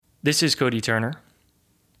This is Cody Turner.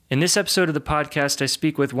 In this episode of the podcast, I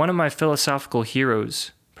speak with one of my philosophical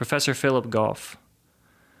heroes, Professor Philip Goff.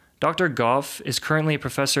 Dr. Goff is currently a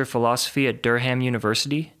professor of philosophy at Durham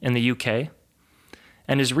University in the UK,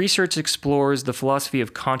 and his research explores the philosophy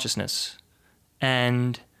of consciousness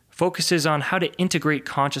and focuses on how to integrate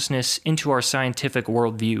consciousness into our scientific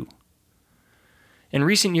worldview. In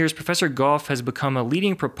recent years, Professor Goff has become a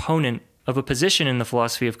leading proponent of a position in the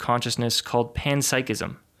philosophy of consciousness called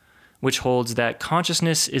panpsychism, which holds that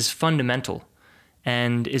consciousness is fundamental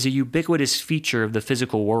and is a ubiquitous feature of the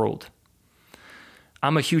physical world.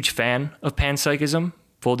 I'm a huge fan of panpsychism,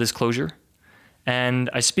 full disclosure, and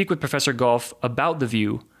I speak with Professor Goff about the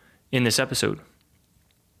view in this episode.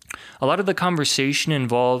 A lot of the conversation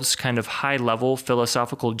involves kind of high-level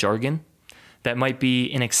philosophical jargon that might be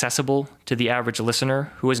inaccessible to the average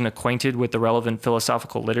listener who isn't acquainted with the relevant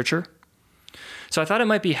philosophical literature. So I thought it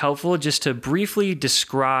might be helpful just to briefly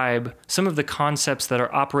describe some of the concepts that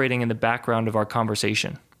are operating in the background of our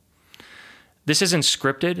conversation. This isn't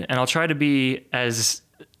scripted, and I'll try to be as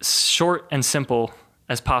short and simple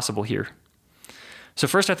as possible here. So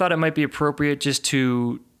first, I thought it might be appropriate just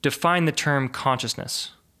to define the term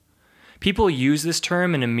consciousness. People use this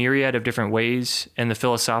term in a myriad of different ways in the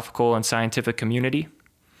philosophical and scientific community.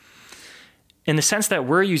 In the sense that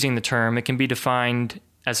we're using the term, it can be defined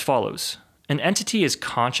as follows. An entity is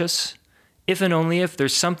conscious if and only if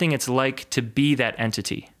there's something it's like to be that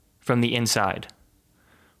entity from the inside.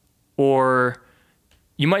 Or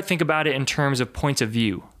you might think about it in terms of points of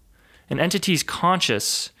view. An entity is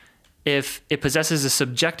conscious if it possesses a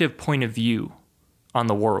subjective point of view on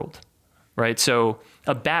the world, right? So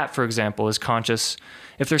a bat, for example, is conscious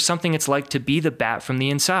if there's something it's like to be the bat from the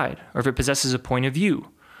inside, or if it possesses a point of view.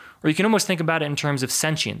 Or you can almost think about it in terms of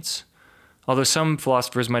sentience, although some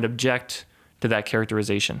philosophers might object to that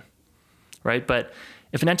characterization, right? But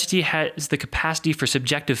if an entity has the capacity for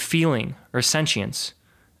subjective feeling or sentience,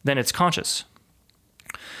 then it's conscious.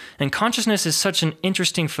 And consciousness is such an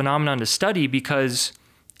interesting phenomenon to study because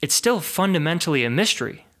it's still fundamentally a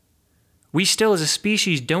mystery. We still, as a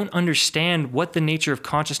species, don't understand what the nature of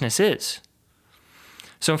consciousness is.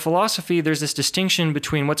 So in philosophy, there's this distinction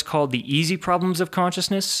between what's called the easy problems of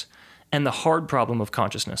consciousness and the hard problem of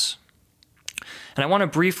consciousness. And I want to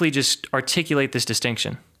briefly just articulate this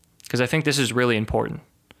distinction, because I think this is really important.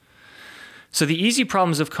 So the easy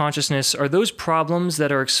problems of consciousness are those problems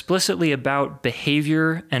that are explicitly about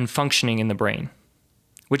behavior and functioning in the brain,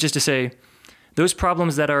 which is to say, those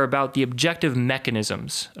problems that are about the objective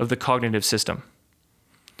mechanisms of the cognitive system.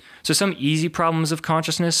 So some easy problems of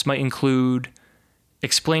consciousness might include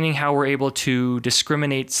explaining how we're able to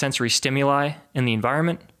discriminate sensory stimuli in the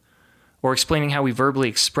environment, or explaining how we verbally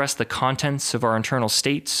express the contents of our internal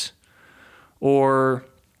states, or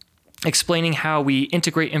explaining how we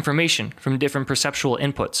integrate information from different perceptual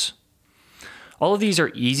inputs. All of these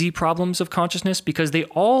are easy problems of consciousness because they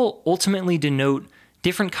all ultimately denote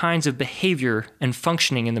different kinds of behavior and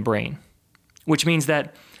functioning in the brain, which means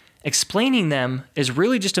that explaining them is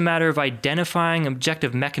really just a matter of identifying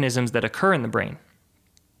objective mechanisms that occur in the brain.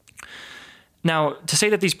 Now, to say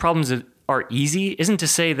that these problems are easy isn't to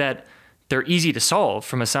say that they're easy to solve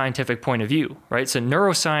from a scientific point of view, right? So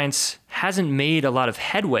neuroscience hasn't made a lot of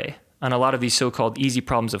headway on a lot of these so-called easy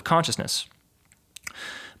problems of consciousness.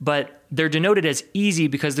 But they're denoted as easy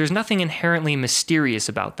because there's nothing inherently mysterious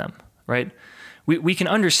about them, right? We can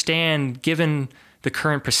understand, given the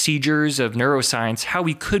current procedures of neuroscience, how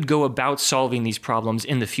we could go about solving these problems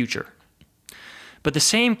in the future. But the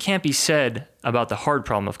same can't be said about the hard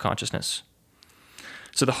problem of consciousness.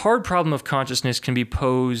 So the hard problem of consciousness can be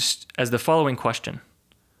posed as the following question.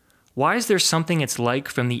 Why is there something it's like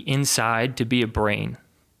from the inside to be a brain?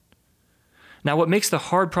 Now, what makes the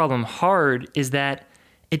hard problem hard is that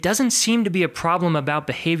it doesn't seem to be a problem about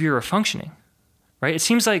behavior or functioning, right? It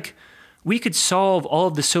seems like we could solve all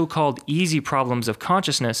of the so-called easy problems of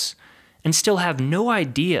consciousness and still have no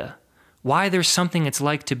idea why there's something it's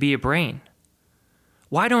like to be a brain.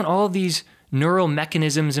 Why don't all of these neural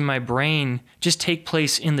mechanisms in my brain just take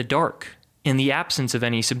place in the dark, in the absence of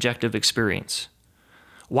any subjective experience?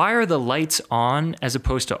 Why are the lights on as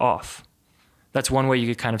opposed to off? That's one way you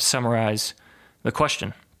could kind of summarize the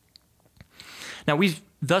question. Now, we've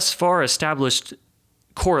thus far established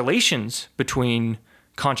correlations between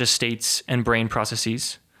conscious states and brain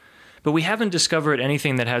processes, but we haven't discovered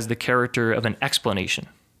anything that has the character of an explanation,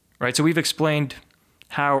 right? So we've explained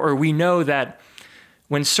how, or we know that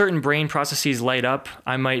when certain brain processes light up,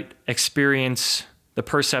 I might experience the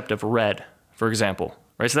percept of red, for example,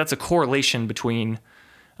 right? So that's a correlation between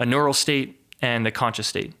a neural state and a conscious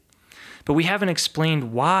state. But we haven't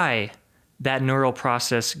explained why that neural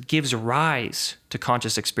process gives rise to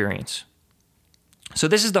conscious experience. So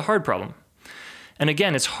this is the hard problem. And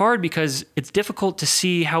again, it's hard because it's difficult to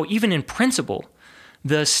see how even in principle,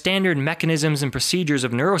 the standard mechanisms and procedures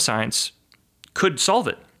of neuroscience could solve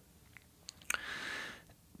it.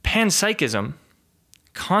 Panpsychism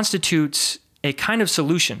constitutes a kind of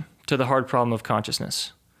solution to the hard problem of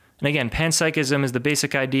consciousness. And again, panpsychism is the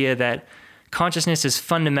basic idea that consciousness is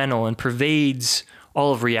fundamental and pervades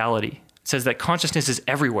all of reality. It says that consciousness is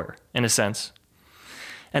everywhere, in a sense.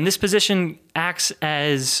 And this position acts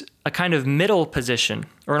as a kind of middle position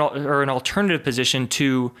or an alternative position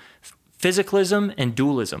to physicalism and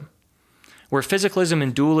dualism, where physicalism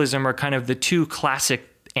and dualism are kind of the two classic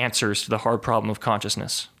answers to the hard problem of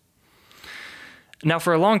consciousness. Now,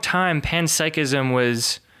 for a long time, panpsychism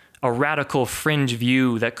was a radical fringe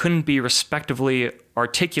view that couldn't be respectively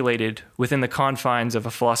articulated within the confines of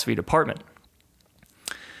a philosophy department.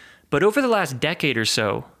 But over the last decade or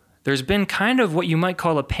so, there's been kind of what you might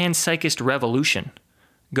call a panpsychist revolution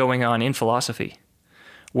going on in philosophy,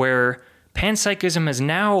 where panpsychism has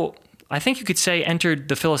now, I think you could say, entered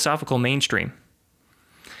the philosophical mainstream.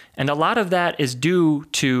 And a lot of that is due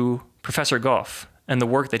to Professor Goff and the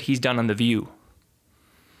work that he's done on The View.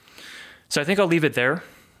 So I think I'll leave it there.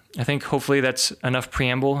 I think hopefully that's enough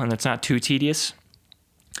preamble and that's not too tedious.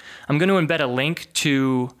 I'm going to embed a link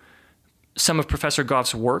to some of Professor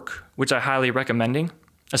Goff's work, which I'm highly recommending,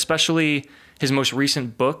 especially his most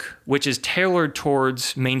recent book, which is tailored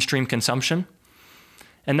towards mainstream consumption.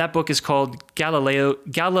 And that book is called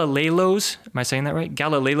Galileo's, am I saying that right?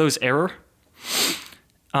 Galileo's Error.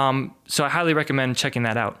 So I highly recommend checking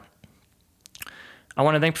that out. I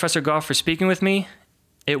want to thank Professor Goff for speaking with me.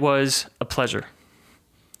 It was a pleasure.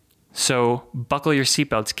 So buckle your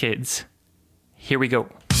seatbelts, kids. Here we go.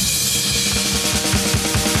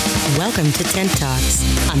 Welcome to Tent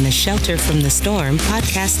Talks on the Shelter from the Storm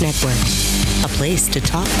podcast network, a place to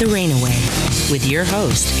talk the rain away with your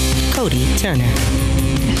host, Cody Turner.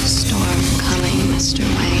 There's a storm coming, Mr.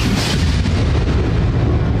 Wayne.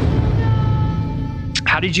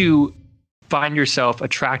 How did you find yourself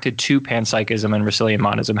attracted to panpsychism and Russellian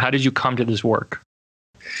monism? How did you come to this work?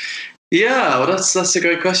 Yeah, well, that's a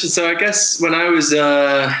great question. So I guess when I was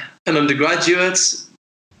an undergraduate,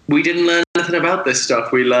 we didn't learn anything about this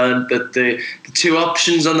stuff. We learned that the two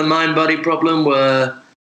options on the mind-body problem were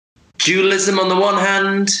dualism on the one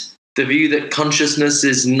hand, the view that consciousness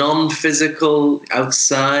is non-physical,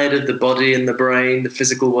 outside of the body and the brain, the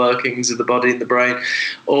physical workings of the body and the brain,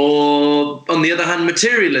 or on the other hand,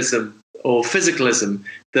 materialism or physicalism,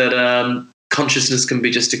 that consciousness can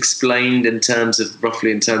be just explained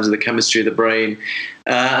roughly in terms of the chemistry of the brain.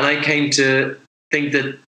 And I came to think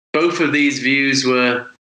that both of these views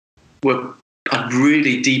had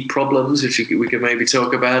really deep problems, which we could maybe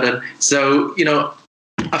talk about. And so,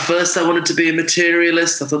 at first I wanted to be a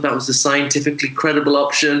materialist. I thought that was the scientifically credible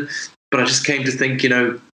option. But I just came to think,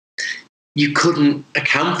 you couldn't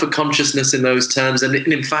account for consciousness in those terms. And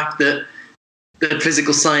in fact, that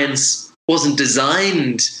physical science wasn't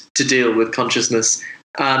designed to deal with consciousness.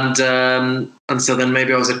 And so then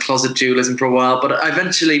maybe I was a closet dualism for a while, but I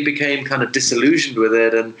eventually became kind of disillusioned with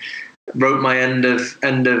it and wrote my end of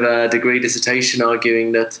degree dissertation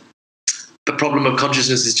arguing that the problem of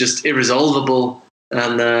consciousness is just irresolvable.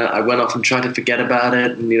 And I went off and tried to forget about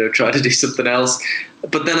it and, try to do something else.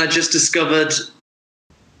 But then I just discovered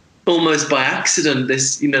almost by accident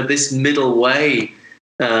this middle way.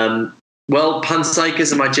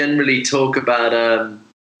 Panpsychism, I generally talk about,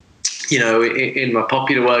 in my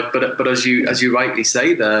popular work, but as you rightly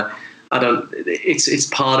say there, it's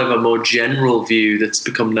part of a more general view that's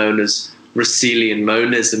become known as Russellian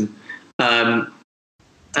monism. And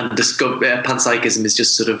panpsychism is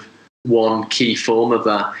just sort of one key form of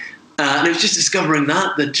that. And it was just discovering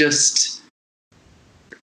that just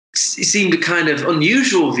it seemed a kind of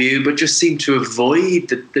unusual view, but just seemed to avoid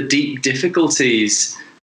the deep difficulties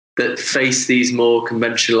that face these more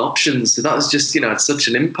conventional options. So that was just, had such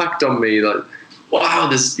an impact on me. Like, wow,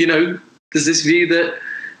 there's this view that,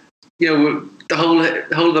 the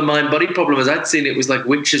whole of the mind-body problem, as I'd seen it, was like,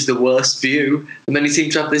 which is the worst view? And then you seem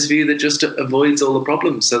to have this view that just avoids all the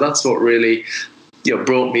problems. So that's what really,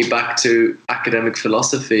 brought me back to academic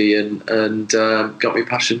philosophy and got me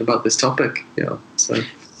passionate about this topic. So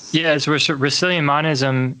Russellian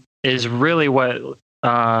monism is really what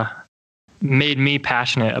made me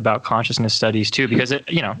passionate about consciousness studies too, because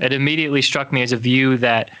it immediately struck me as a view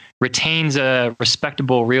that retains a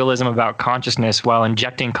respectable realism about consciousness while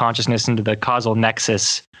injecting consciousness into the causal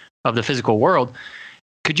nexus of the physical world.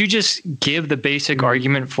 Could you just give the basic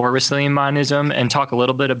argument for Russellian monism and talk a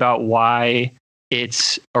little bit about why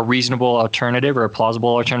it's a reasonable alternative or a plausible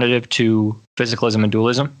alternative to physicalism and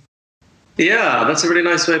dualism? Yeah, that's a really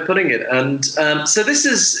nice way of putting it. And so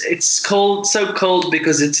it's called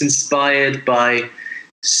because it's inspired by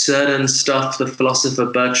certain stuff the philosopher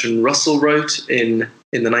Bertrand Russell wrote in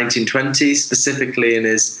the 1920s, specifically in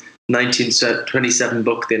his 1927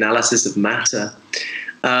 book, The Analysis of Matter.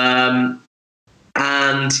 And,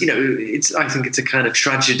 I think it's a kind of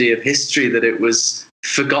tragedy of history that it was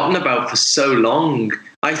forgotten about for so long.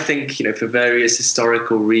 I think, for various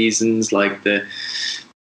historical reasons, like there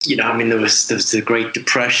was the Great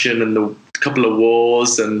Depression and the couple of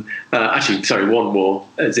wars, and one war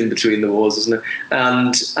is in between the wars, isn't it?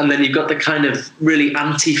 And then you've got the kind of really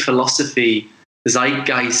anti-philosophy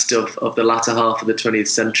zeitgeist of the latter half of the 20th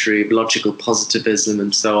century, logical positivism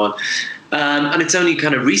and so on. And it's only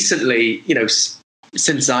kind of recently,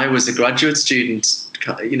 since I was a graduate student,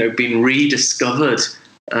 been rediscovered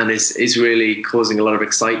and is really causing a lot of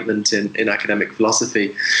excitement in academic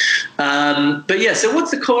philosophy. But yeah, so what's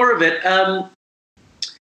the core of it?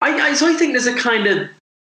 I think there's a kind of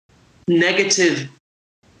negative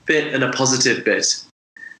bit and a positive bit.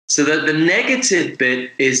 So that the negative bit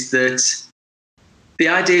is that the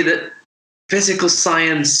idea that physical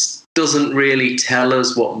science doesn't really tell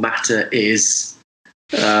us what matter is.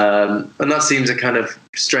 And that seems a kind of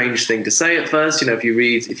strange thing to say at first. If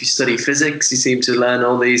you study physics, you seem to learn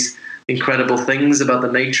all these incredible things about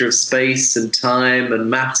the nature of space and time and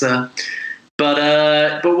matter.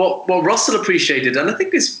 But what Russell appreciated, and I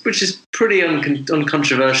think which is pretty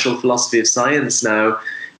uncontroversial philosophy of science now,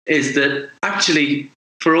 is that actually,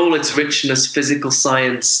 for all its richness, physical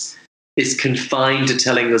science is confined to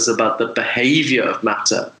telling us about the behavior of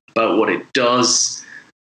matter, about what it does.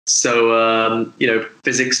 So,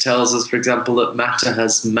 physics tells us, for example, that matter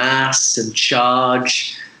has mass and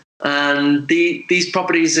charge, and these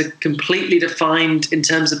properties are completely defined in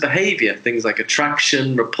terms of behavior, things like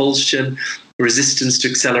attraction, repulsion, resistance to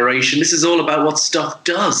acceleration. This is all about what stuff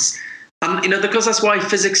does. And, because that's why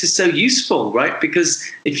physics is so useful, right? Because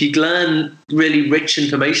if you learn really rich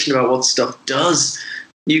information about what stuff does,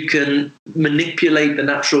 you can manipulate the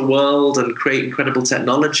natural world and create incredible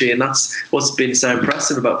technology. And that's what's been so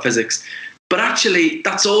impressive about physics. But actually,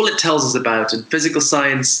 that's all it tells us about. And physical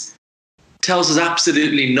science tells us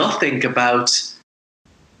absolutely nothing about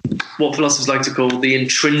what philosophers like to call the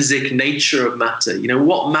intrinsic nature of matter.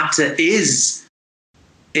 What matter is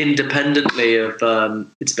independently of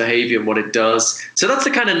its behavior and what it does. So that's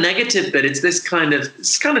the kind of negative bit. It's kind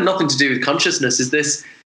of nothing to do with consciousness. Is this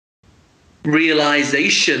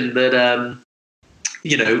realization that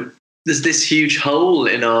there's this huge hole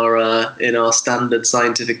in our standard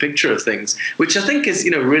scientific picture of things, which I think is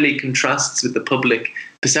really contrasts with the public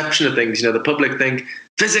perception of things. The public think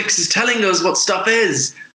physics is telling us what stuff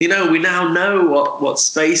is. We now know what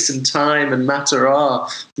space and time and matter are.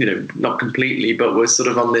 Not completely, but we're sort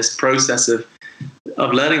of on this process of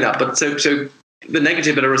learning that. But so the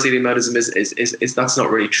negative bit of Russellian modalism is that's not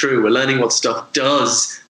really true. We're learning what stuff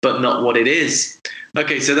does, but not what it is.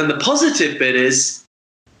 Okay, so then the positive bit is,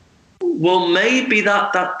 well, maybe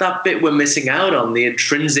that bit we're missing out on, the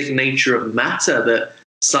intrinsic nature of matter that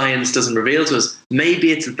science doesn't reveal to us,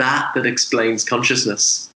 maybe it's that explains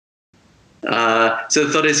consciousness. So the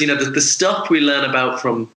thought is, the stuff we learn about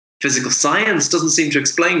from physical science doesn't seem to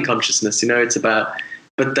explain consciousness. It's about,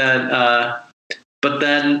 but then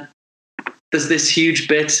there's this huge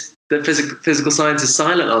bit that physical science is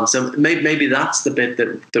silent on. So maybe that's the bit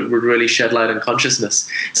that would really shed light on consciousness.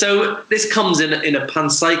 So this comes in a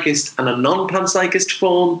panpsychist and a non-panpsychist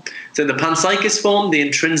form. So in the panpsychist form, the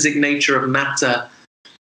intrinsic nature of matter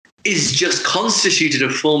is just constituted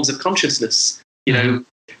of forms of consciousness.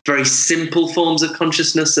 Very simple forms of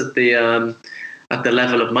consciousness at the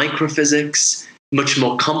level of microphysics, much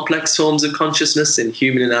more complex forms of consciousness in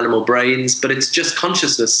human and animal brains, but it's just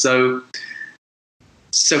consciousness. So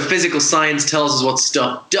physical science tells us what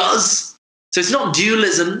stuff does. So it's not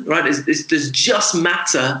dualism, right? There's just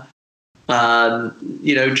matter,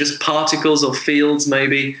 just particles or fields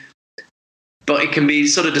maybe. But it can be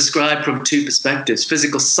sort of described from two perspectives.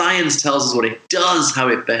 Physical science tells us what it does, how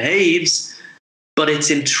it behaves, but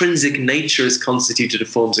its intrinsic nature is constituted of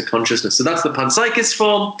forms of consciousness. So that's the panpsychist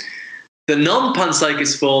form. The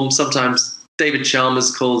non-panpsychist form, sometimes David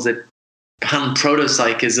Chalmers calls it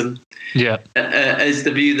pan-protopsychism. Yeah, is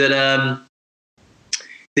the view that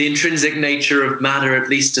the intrinsic nature of matter, at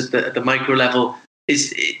least at the micro level,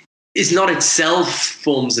 is not itself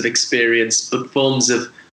forms of experience, but forms of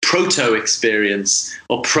proto-experience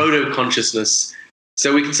or proto-consciousness.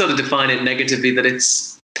 So we can sort of define it negatively that it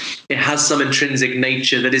has some intrinsic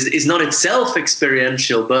nature that is not itself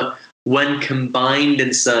experiential, but when combined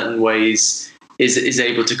in certain ways, is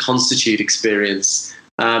able to constitute experience.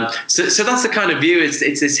 So that's the kind of view. It's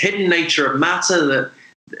this hidden nature of matter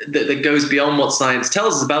that goes beyond what science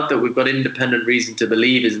tells us about, that we've got independent reason to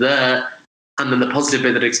believe is there, and then the positive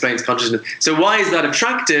bit that explains consciousness. So why is that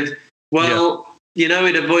attractive? Well,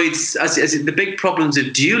 it avoids, as the big problems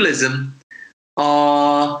of dualism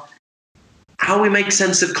are how we make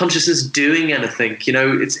sense of consciousness doing anything.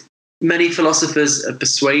 It's many philosophers are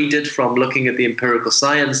persuaded from looking at the empirical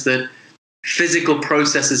science that physical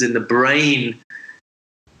processes in the brain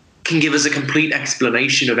can give us a complete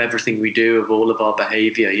explanation of everything we do, of all of our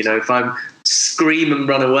behavior. If I scream and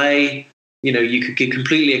run away, you could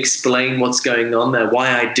completely explain what's going on there,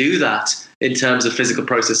 why I do that in terms of physical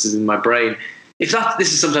processes in my brain.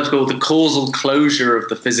 This is sometimes called the causal closure of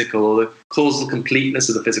the physical, or the causal completeness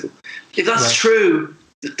of the physical. If that's true,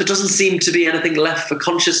 there doesn't seem to be anything left for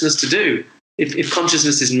consciousness to do. If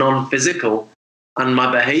consciousness is non-physical, and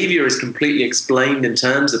my behavior is completely explained in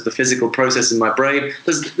terms of the physical process in my brain,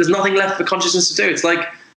 there's nothing left for consciousness to do. It's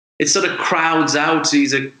like it sort of crowds out, to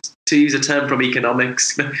use a term from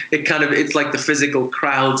economics. It's like the physical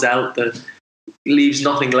crowds out, that leaves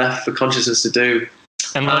nothing left for consciousness to do.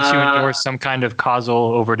 Unless you endorse some kind of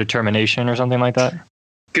causal overdetermination or something like that.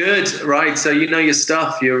 Good, right. So you know your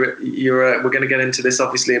stuff. We're going to get into this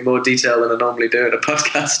obviously in more detail than I normally do in a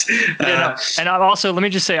podcast. And I'll also, let me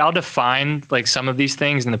just say, I'll define like some of these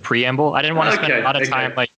things in the preamble. I didn't want to spend a lot of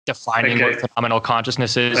time like defining what phenomenal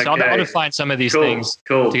consciousness is. So I'll define some of these things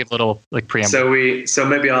to give a little like preamble. So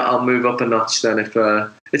maybe I'll move up a notch then. If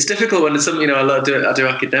it's difficult when it's something, I do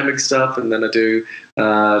academic stuff, and then I do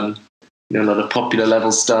a lot of popular level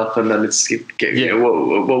stuff, and then it's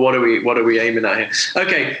what are we aiming at here?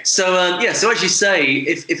 Okay, so as you say,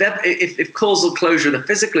 if causal closure of the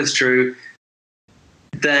physical is true,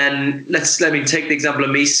 then let me take the example of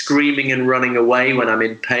me screaming and running away when I'm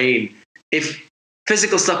in pain. If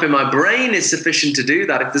physical stuff in my brain is sufficient to do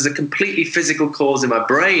that, if there's a completely physical cause in my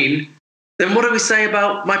brain, then what do we say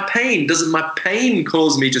about my pain? Doesn't my pain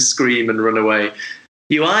cause me to scream and run away?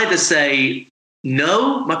 You either say,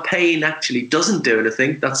 no, my pain actually doesn't do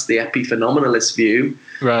anything. That's the epiphenomenalist view.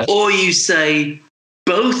 Right. Or you say,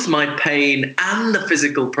 both my pain and the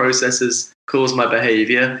physical processes cause my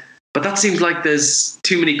behavior. But that seems like there's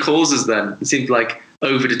too many causes then. It seems like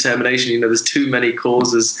overdetermination. There's too many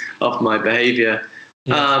causes of my behavior.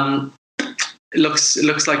 Yeah. It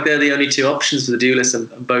looks like they're the only two options for the dualist, and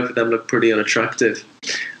both of them look pretty unattractive.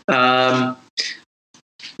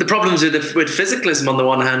 The problems with physicalism on the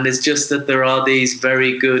one hand is just that there are these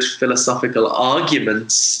very good philosophical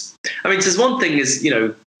arguments. I mean, there's one thing is,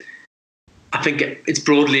 I think it's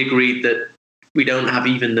broadly agreed that we don't have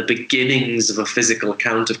even the beginnings of a physical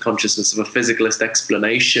account of consciousness, of a physicalist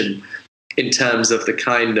explanation in terms of the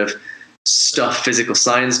kind of stuff physical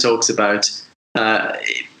science talks about,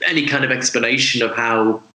 any kind of explanation of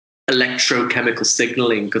how electrochemical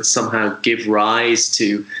signaling could somehow give rise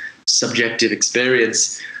to subjective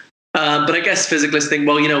experience. But I guess physicalists think,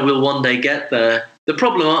 we'll one day get there. The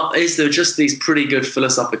problem is there are just these pretty good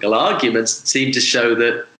philosophical arguments that seem to show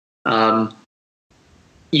that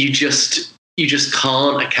you just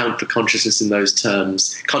can't account for consciousness in those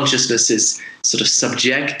terms. Consciousness is sort of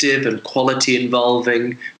subjective and quality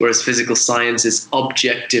involving, whereas physical science is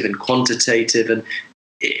objective and quantitative, and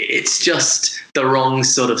it's just the wrong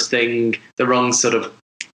sort of thing, the wrong sort of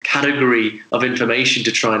category of information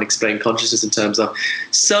to try and explain consciousness in terms of.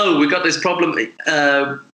 So we've got this problem,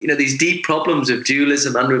 these deep problems of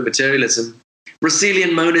dualism and with materialism.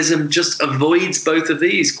 Russellian monism just avoids both of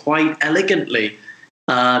these quite elegantly.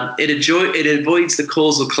 It avoids the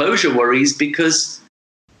causal closure worries because,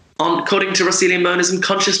 according to Russellian monism,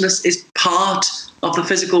 consciousness is part of the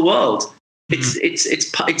physical world.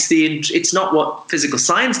 It's not what physical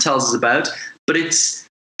science tells us about, but it's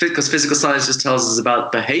because physical science just tells us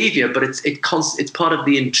about behavior, but it's part of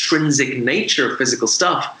the intrinsic nature of physical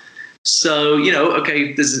stuff. So,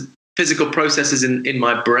 there's physical processes in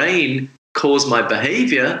my brain cause my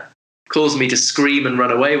behavior, cause me to scream and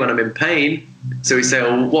run away when I'm in pain. So we say,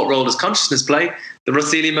 what role does consciousness play? The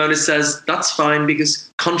Russellian monist says that's fine because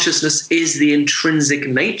consciousness is the intrinsic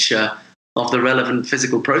nature of the relevant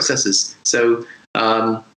physical processes. So,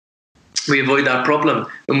 we avoid that problem,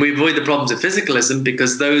 and we avoid the problems of physicalism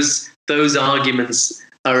because those arguments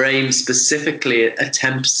are aimed specifically at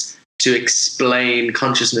attempts to explain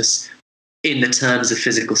consciousness in the terms of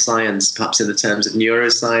physical science, perhaps in the terms of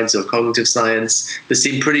neuroscience or cognitive science. There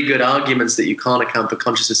seem pretty good arguments that you can't account for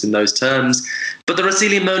consciousness in those terms, but the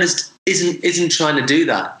Russellian monist isn't trying to do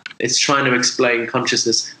that. It's trying to explain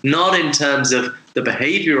consciousness not in terms of the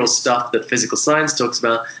behavioral stuff that physical science talks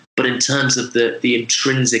about, but in terms of the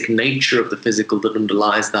intrinsic nature of the physical that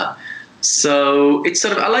underlies that. So it's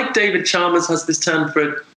sort of, I like David Chalmers has this term for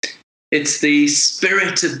it. It's the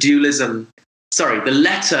spirit of dualism. Sorry,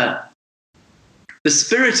 the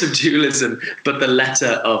spirit of dualism, but the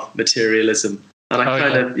letter of materialism. And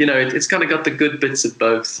it's kind of got the good bits of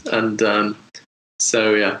both. And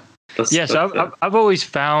so, yeah. So I've always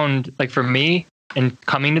found, like for me, in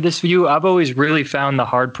coming to this view, I've always really found the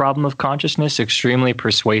hard problem of consciousness extremely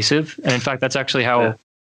persuasive. And in fact, that's actually how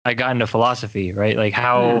I got into philosophy, right? Like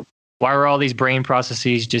why are all these brain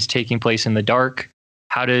processes just taking place in the dark?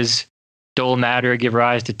 How does dull matter give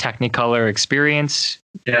rise to technicolor experience?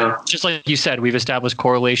 Yeah. Just like you said, we've established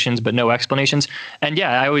correlations, but no explanations. And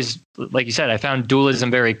I always, like you said, I found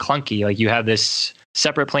dualism very clunky. Like you have this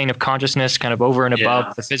separate plane of consciousness kind of over and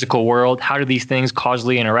above the physical world. How do these things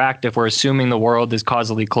causally interact if we're assuming the world is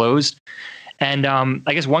causally closed? And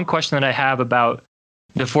I guess one question that I have about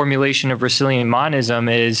the formulation of Russellian monism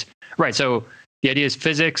is, right, so the idea is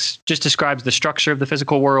physics just describes the structure of the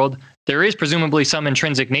physical world. There is presumably some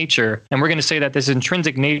intrinsic nature, and we're going to say that this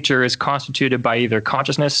intrinsic nature is constituted by either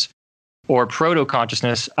consciousness or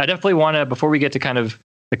proto-consciousness. I definitely want to, before we get to kind of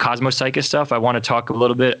the cosmopsychist stuff, I want to talk a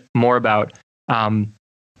little bit more about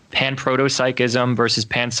pan-proto-psychism versus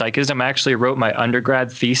panpsychism. I actually wrote my undergrad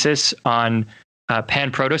thesis on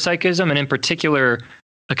pan-proto-psychism, and in particular,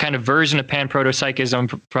 a kind of version of pan-proto-psychism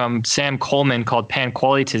from Sam Coleman called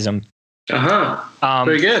pan-qualitism.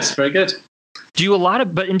 Very good. Very good.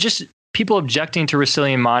 But in just people objecting to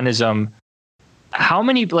Russellian monism, how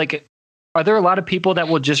many, are there a lot of people that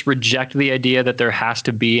will just reject the idea that there has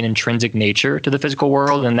to be an intrinsic nature to the physical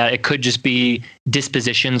world and that it could just be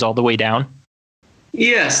dispositions all the way down?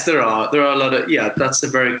 Yes, there are. There are a lot of, that's a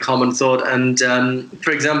very common thought. And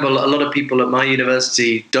for example, a lot of people at my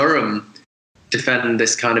university, Durham, defend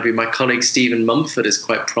this kind of view. My colleague Stephen Mumford is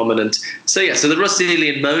quite prominent. So the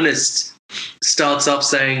Russellian monist starts off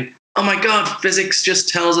saying, oh my God, physics just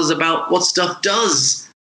tells us about what stuff does.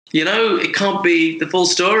 It can't be the full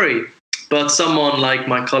story. But someone like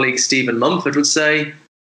my colleague Stephen Mumford would say,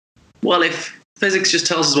 well, if physics just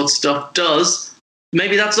tells us what stuff does,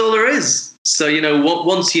 maybe that's all there is. So,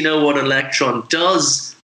 once you know what an electron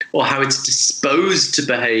does or how it's disposed to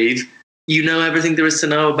behave, you know everything there is to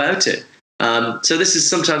know about it. So this is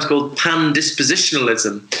sometimes called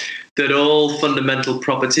pan-dispositionalism, that all fundamental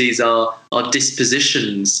properties are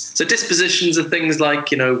dispositions. So dispositions are things like,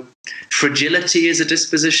 fragility is a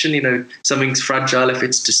disposition, something's fragile if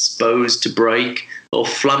it's disposed to break, or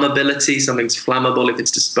flammability, something's flammable if it's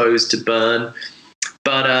disposed to burn.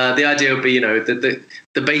 But the idea would be, that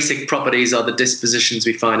the basic properties are the dispositions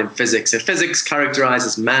we find in physics. So physics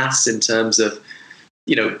characterizes mass in terms of,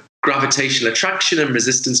 gravitational attraction and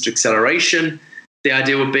resistance to acceleration. The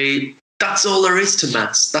idea would be that's all there is to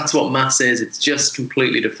mass. That's what mass is. It's just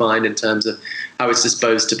completely defined in terms of how it's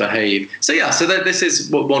disposed to behave. So this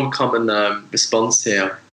is one common response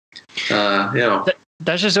here. That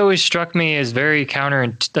just always struck me as very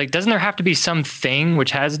doesn't there have to be something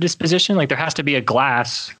which has a disposition? Like there has to be a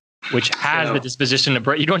glass which has the disposition to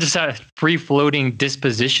break. You don't just have free floating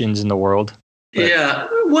dispositions in the world. But. Yeah.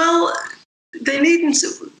 Well, they needn't.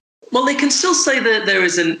 Well, they can still say that there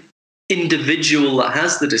is an individual that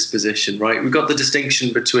has the disposition, right? We've got the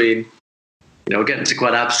distinction between, we're getting to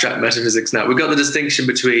quite abstract metaphysics now. We've got the distinction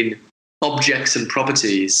between objects and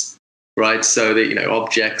properties, right? So that,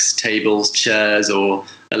 objects, tables, chairs, or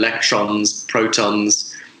electrons,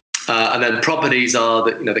 protons, and then properties are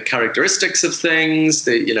the characteristics of things,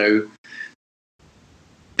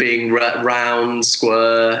 being round,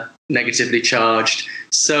 square, negatively charged.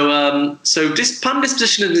 So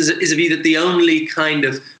pan-dispositionism is a view that the only kind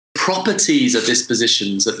of properties are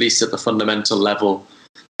dispositions, at least at the fundamental level.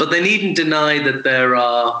 But they needn't deny that there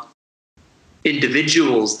are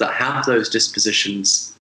individuals that have those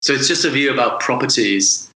dispositions. So it's just a view about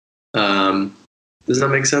properties. Does that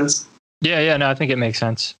make sense? Yeah, no, I think it makes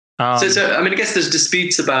sense. I guess there's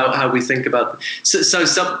disputes about how we think about. So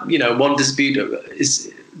some, one dispute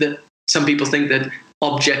is that some people think that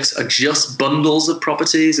objects are just bundles of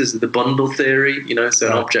properties, is the bundle theory, so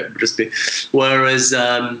an object would just be, whereas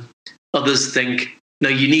others think, no,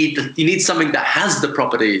 you need something that has the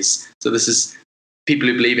properties. So this is people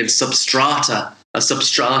who believe in substrata. A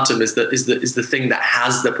substratum is the thing that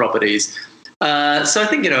has the properties. So I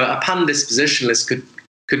think, a pan-dispositionalist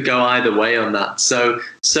could go either way on that. So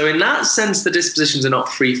in that sense, the dispositions are not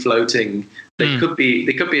free floating. They could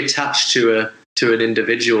be attached to an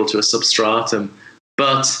individual, to a substratum.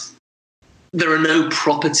 But there are no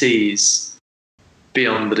properties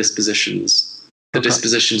beyond the dispositions. The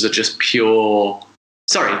dispositions are just pure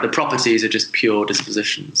the properties are just pure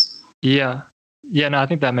dispositions. Yeah. Yeah, no, I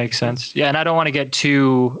think that makes sense. Yeah, and I don't want to get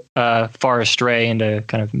too far astray into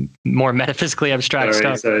kind of more metaphysically abstract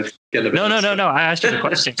stuff. No. I asked you the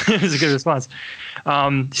question. It was a good response. So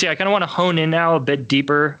I kind of want to hone in now a bit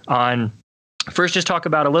deeper on, first just talk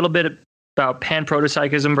about a little bit about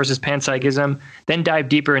panprotopsychism versus panpsychism, then dive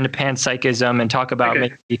deeper into panpsychism and talk about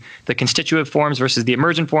maybe the constitutive forms versus the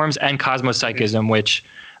emergent forms, and cosmopsychism, which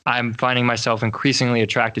I'm finding myself increasingly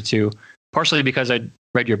attracted to, partially because I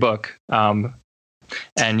read your book.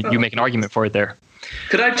 And you make an argument for it there.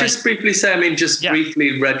 Could I just briefly say,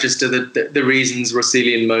 briefly register the reasons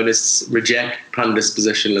Russellian monists reject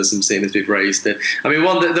pandispositionalism, seeing as we've raised it.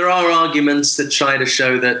 There are arguments that try to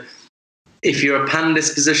show that if you're a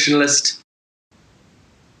pandispositionalist,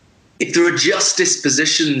 if there are just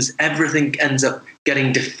dispositions, everything ends up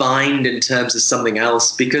getting defined in terms of something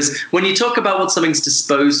else. Because when you talk about what something's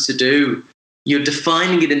disposed to do, you're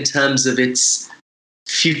defining it in terms of its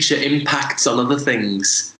future impacts on other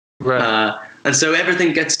things. Right. And so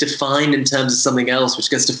everything gets defined in terms of something else, which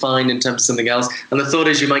gets defined in terms of something else. And the thought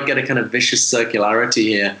is you might get a kind of vicious circularity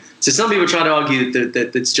here. So some people try to argue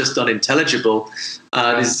that it's just unintelligible.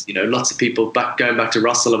 There's lots of people going back to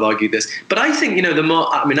Russell have argued this. But I think, the more,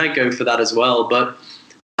 I go for that as well. But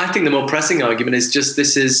I think the more pressing argument is just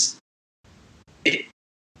this is, if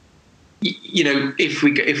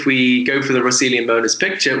we go for the Russellian monist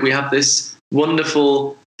picture, we have this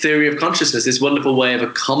wonderful theory of consciousness, this wonderful way of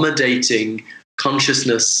accommodating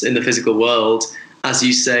consciousness in the physical world, as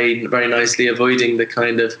you say very nicely, avoiding the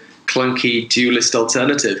kind of clunky dualist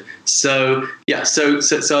alternative. So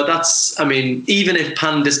that's, even if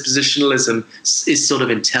pandispositionalism is sort of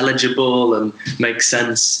intelligible and makes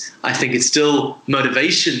sense, I think it's still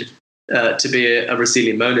motivation to be a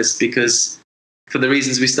Russellian monist, because for the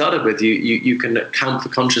reasons we started with, you can account for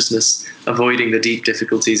consciousness, avoiding the deep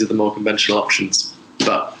difficulties of the more conventional options.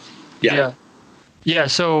 But yeah.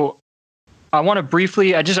 So I want to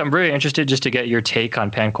briefly, I'm really interested just to get your take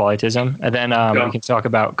on panqualitism, and then we can talk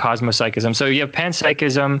about cosmopsychism. So you have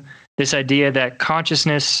panpsychism, this idea that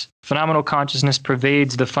consciousness, phenomenal consciousness,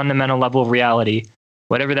 pervades the fundamental level of reality,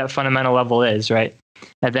 whatever that fundamental level is, right?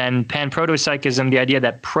 And then panprotopsychism, the idea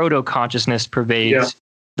that proto-consciousness pervades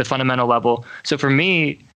the fundamental level. So for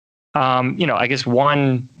me, I guess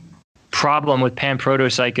one problem with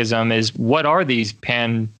panprotopsychism is, what are these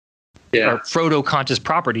or proto-conscious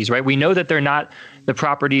properties, right? We know that they're not the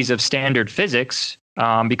properties of standard physics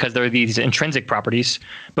because they're these intrinsic properties,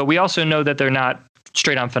 but we also know that they're not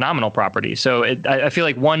straight-on phenomenal properties. So I feel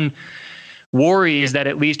like one worry is that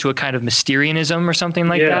it leads to a kind of Mysterianism or something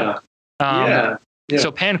like that. So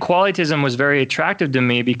panqualitism was very attractive to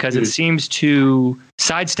me because it seems to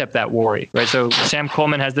sidestep that worry, right? So Sam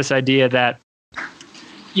Coleman has this idea that,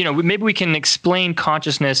 maybe we can explain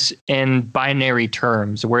consciousness in binary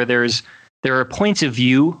terms, where there are points of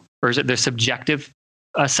view, or is it the subjective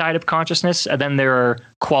side of consciousness, and then there are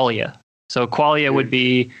qualia. So qualia would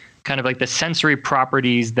be kind of like the sensory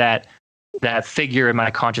properties that figure in my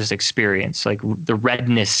conscious experience, like the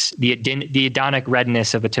redness, the hedonic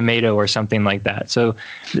redness of a tomato or something like that. So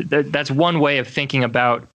that's one way of thinking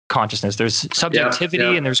about consciousness. There's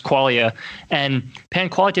subjectivity and there's qualia. And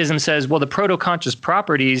panqualitism says, well, the proto-conscious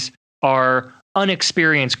properties are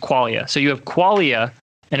unexperienced qualia. So you have qualia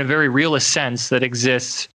in a very realist sense that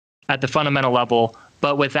exists at the fundamental level,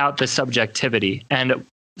 but without the subjectivity. And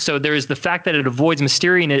so there's the fact that it avoids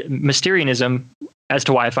Mysterianism as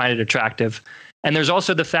to why I find it attractive. And there's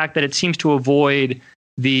also the fact that it seems to avoid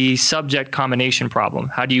the subject combination problem.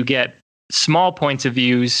 How do you get small points of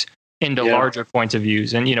views into larger points of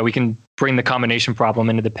views? And, we can bring the combination problem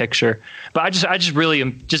into the picture. But I just really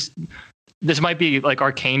am this might be like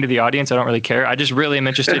arcane to the audience. I don't really care. I just really am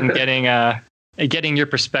interested in getting your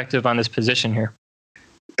perspective on this position here.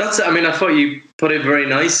 I thought you put it very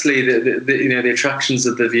nicely, the attractions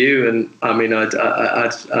of the view. And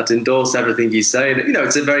I'd endorse everything you say.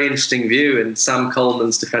 It's a very interesting view, and Sam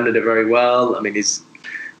Coleman's defended it very well. He's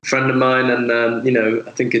a friend of mine, and,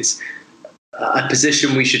 I think it's a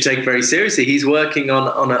position we should take very seriously. He's working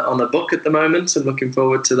on a book at the moment. I'm looking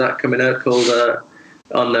forward to that coming out, called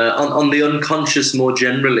on the unconscious more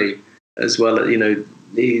generally, as well.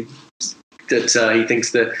 He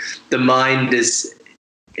thinks that the mind is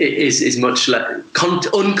much less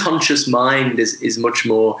unconscious mind is much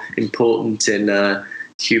more important in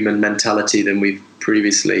human mentality than we've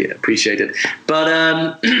previously appreciated.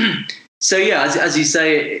 But so as you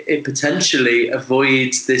say, it potentially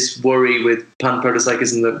avoids this worry with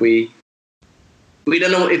panprotopsychism that we we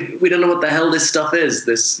don't know what the hell this stuff is.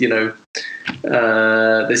 This,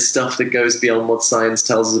 this stuff that goes beyond what science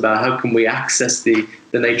tells us about. How can we access the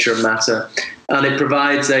nature of matter? And it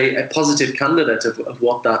provides a positive candidate of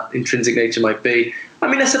what that intrinsic nature might be. I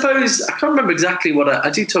mean, I suppose, I can't remember exactly what I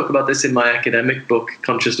do talk about this in my academic book,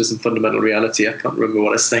 Consciousness and Fundamental Reality. I can't remember what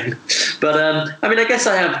I was saying. But, I mean, I guess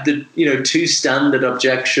I have the, two standard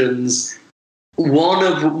objections.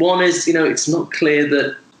 One is, it's not clear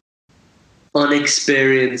that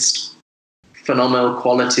unexperienced phenomenal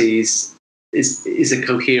qualities is a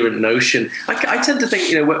coherent notion. I tend to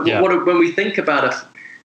think, when we think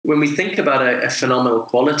about a phenomenal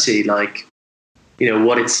quality, like,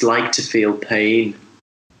 what it's like to feel pain,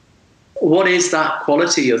 what is that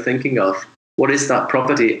quality you're thinking of? What is that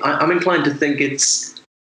property? I'm inclined to think it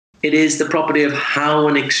is the property of how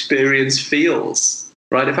an experience feels,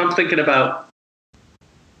 right? If I'm thinking about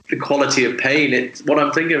the quality of pain, what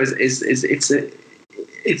I'm thinking of is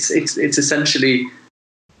it's essentially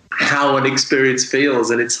how an experience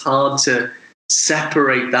feels, and it's hard to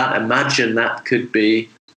separate that, imagine that could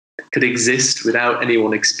exist without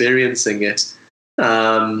anyone experiencing it.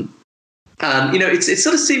 It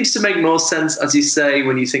sort of seems to make more sense, as you say,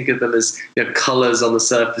 when you think of them as colors on the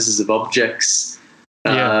surfaces of objects.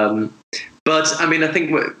 Yeah. But I mean, I think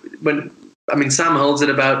Sam holds it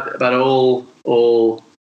about all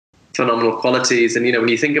phenomenal qualities, and when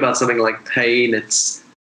you think about something like pain, it's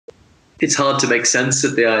hard to make sense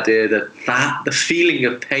of the idea that the feeling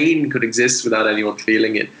of pain could exist without anyone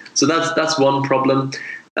feeling it. So that's one problem.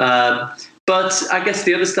 But I guess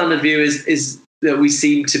the other standard view is that we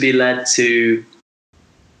seem to be led to,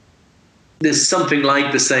 there's something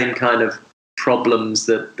like the same kind of problems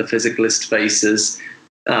that the physicalist faces.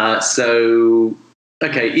 So,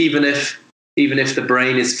 okay, even if the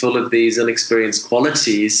brain is full of these unexperienced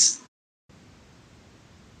qualities,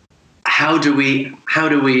 how do we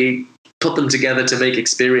put them together to make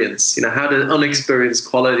experience? How do unexperienced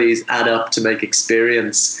qualities add up to make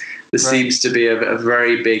experience? There seems to be a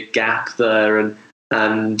very big gap there,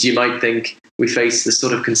 and you might think we face the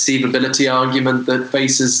sort of conceivability argument that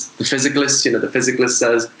faces the physicalist. The physicalist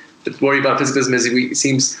says, the worry about physicalism is it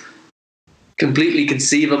seems completely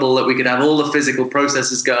conceivable that we could have all the physical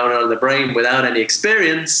processes going on in the brain without any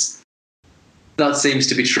experience. That seems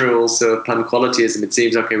to be true also of panqualityism. It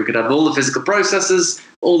seems, okay, we could have all the physical processes,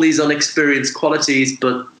 all these unexperienced qualities,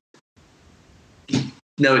 but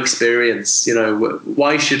no experience.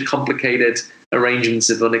 Why should complicated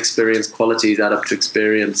arrangements of unexperienced qualities add up to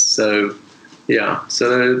experience? So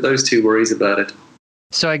those two worries about it.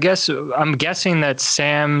 So I guess I'm guessing that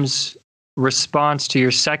Sam's response to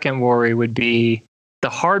your second worry would be the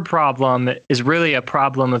hard problem is really a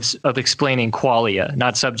problem of explaining qualia,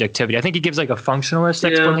 not subjectivity. I think he gives like a functionalist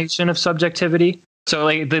explanation of subjectivity. So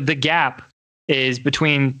like the gap is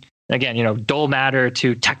between, again, dull matter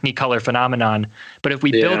to technicolor phenomenon. But if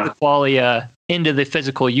we build the qualia into the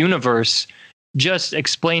physical universe, just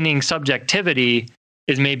explaining subjectivity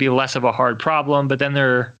is maybe less of a hard problem. But then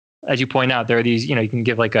as you point out, there are these, you can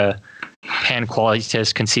give like a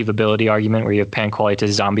pan-qualitas conceivability argument where you have pan-qualitas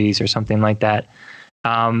zombies or something like that.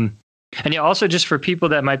 And also just for people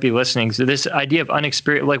that might be listening, so this idea of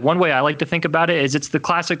unexperienced, like one way I like to think about it is it's the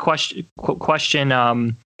classic question,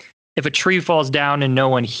 if a tree falls down and no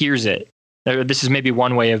one hears it, this is maybe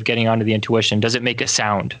one way of getting onto the intuition. Does it make a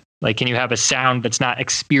sound? Like, can you have a sound that's not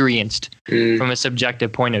experienced from a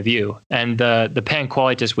subjective point of view? And the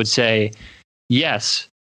pan-qualitas would say, yes.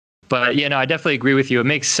 But, I definitely agree with you. It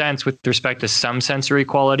makes sense with respect to some sensory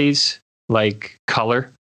qualities, like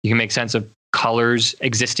color. You can make sense of colors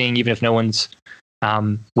existing even if no one's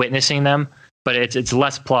witnessing them. But it's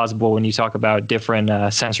less plausible when you talk about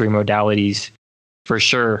different sensory modalities, for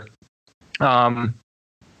sure.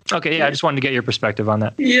 Okay, I just wanted to get your perspective on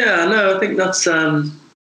that. Yeah, no, I think that's. I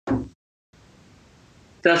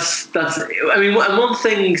mean, one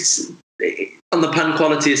thing on the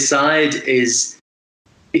pan-qualityist side is,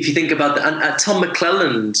 if you think about Tom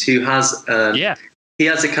McClelland, who has he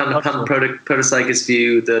has a kind of pan-protopsychist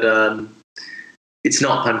view that it's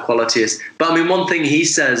not pan-qualityist. But I mean, one thing he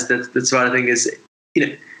says that's right, I think, is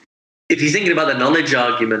if you're thinking about the knowledge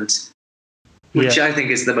argument, which I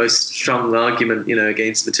think is the most strong argument,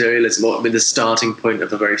 against materialism, or the starting point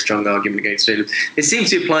of a very strong argument against materialism. It seems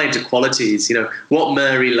to apply to qualities. What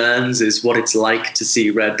Mary learns is what it's like to see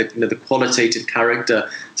red, the qualitative character.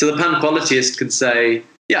 So the pan-qualityist can say,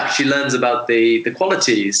 she learns about the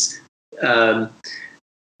qualities. So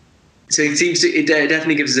it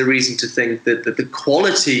definitely gives us a reason to think that the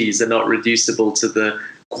qualities are not reducible to the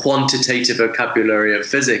quantitative vocabulary of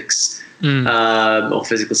physics. Or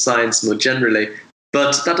physical science more generally.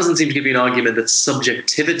 But that doesn't seem to give you an argument that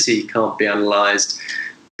subjectivity can't be analysed.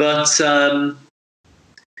 But I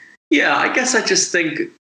guess I just think,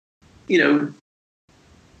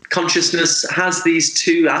 consciousness has these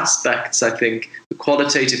two aspects, I think, the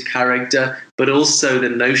qualitative character, but also the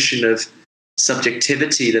notion of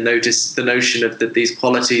subjectivity, the notion of that these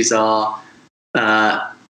qualities are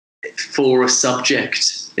for a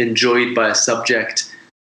subject, enjoyed by a subject.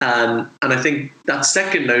 And I think that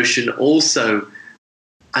second notion also,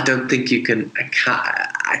 I don't think you can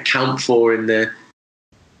account for in the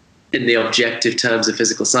objective terms of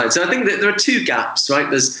physical science. So I think that there are two gaps, right?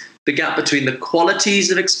 There's the gap between the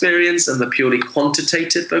qualities of experience and the purely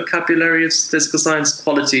quantitative vocabulary of physical science,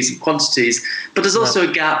 qualities and quantities. But there's also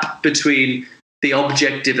a gap between the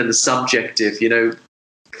objective and the subjective.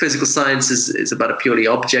 Physical science is about a purely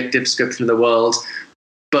objective description of the world,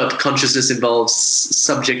 but consciousness involves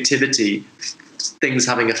subjectivity, things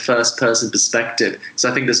having a first-person perspective. So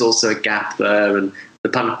I think there's also a gap there, and the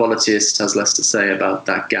panqualitist has less to say about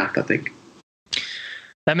that gap, I think.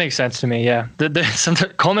 That makes sense to me, yeah.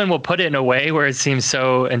 Coleman will put it in a way where it seems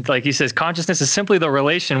so, and like he says, consciousness is simply the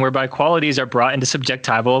relation whereby qualities are brought into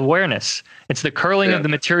subjectival awareness. It's the curling of the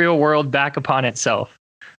material world back upon itself.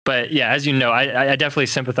 But yeah, as you know, I definitely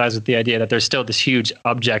sympathize with the idea that there's still this huge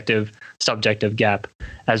objective-subjective gap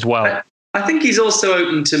as well. I think he's also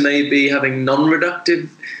open to maybe having non-reductive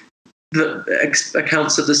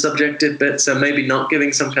accounts of the subjective bit, so maybe not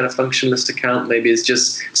giving some kind of functionalist account, maybe it's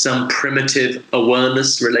just some primitive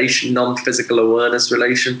awareness relation, non-physical awareness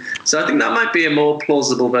relation. So I think that might be a more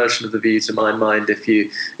plausible version of the view, to my mind, if you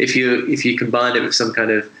combine it with some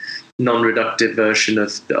kind of non-reductive version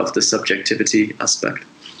of the subjectivity aspect.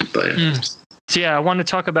 But So I want to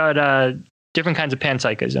talk about different kinds of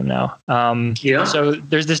panpsychism now. So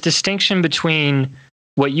there's this distinction between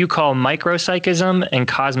what you call micropsychism and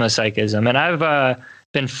cosmopsychism. And I've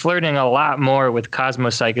been flirting a lot more with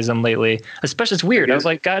cosmopsychism lately. Especially, it's weird.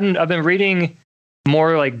 I've been reading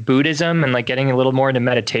more like Buddhism and like getting a little more into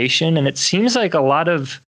meditation. And it seems like a lot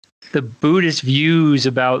of the Buddhist views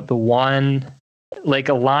about the one like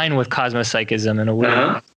align with cosmopsychism in a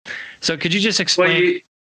way. So could you just explain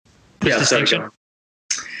this distinction?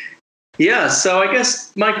 Yeah, so I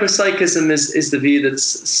guess micropsychism is the view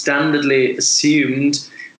that's standardly assumed,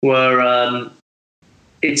 where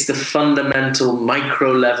it's the fundamental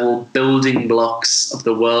micro-level building blocks of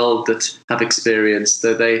the world that have experience.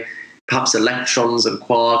 So perhaps electrons and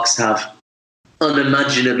quarks have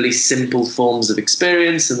unimaginably simple forms of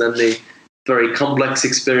experience, and then the very complex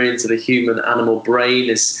experience of the human animal brain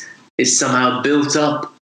is somehow built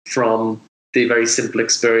up from the very simple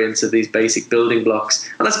experience of these basic building blocks.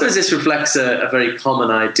 And I suppose this reflects a very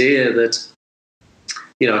common idea that,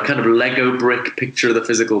 a kind of Lego brick picture of the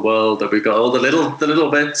physical world, that we've got all the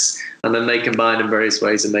little bits, and then they combine in various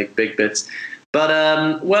ways and make big bits. But,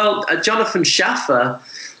 Jonathan Schaffer,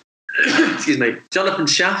 Jonathan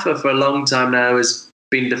Schaffer for a long time now has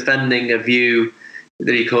been defending a view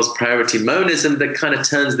that he calls priority monism that kind of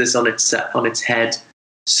turns this on its head.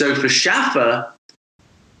 So for Schaffer,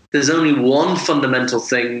 there's only one fundamental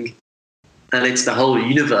thing, and it's the whole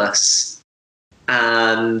universe.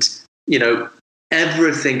 And,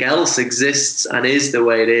 everything else exists and is the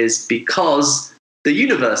way it is because the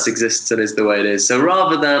universe exists and is the way it is. So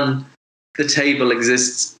rather than the table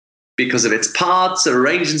exists because of its parts are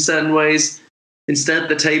arranged in certain ways, instead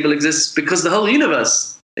the table exists because the whole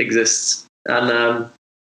universe exists. And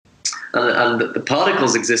the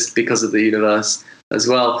particles exist because of the universe as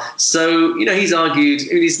well. So, he's argued,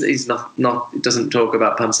 he's not doesn't talk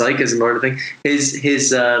about panpsychism or anything.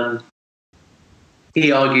 He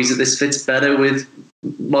argues that this fits better with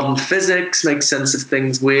modern physics, makes sense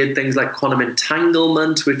of weird things like quantum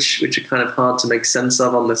entanglement, which are kind of hard to make sense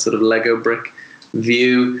of on this sort of Lego brick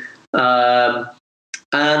view. And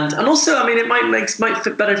also, it might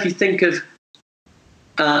fit better if you think of,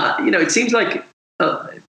 it seems like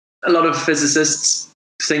a lot of physicists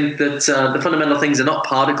think that the fundamental things are not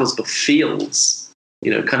particles but fields,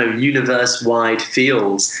 kind of universe-wide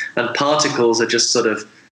fields, and particles are just sort of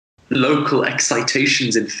local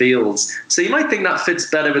excitations in fields. So you might think that fits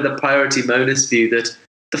better with the priority monist view, that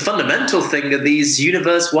the fundamental thing are these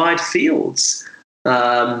universe-wide fields.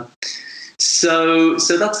 So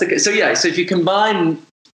that's the case. So if you combine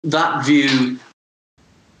that view,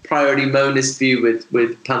 priority monist view,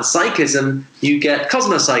 with panpsychism, you get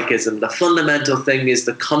cosmopsychism. The fundamental thing is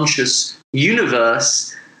the conscious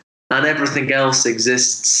universe, and everything else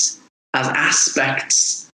exists as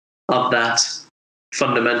aspects of that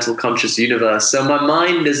fundamental conscious universe. So my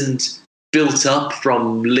mind isn't built up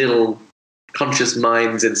from little conscious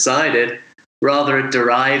minds inside it. Rather, it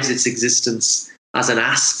derives its existence as an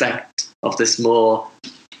aspect of this more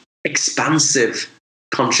expansive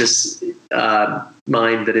conscious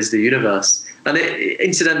mind that is the universe. And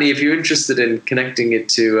incidentally, if you're interested in connecting it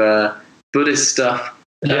to Buddhist stuff,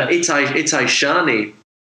 Itai Shani,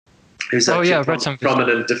 who's actually a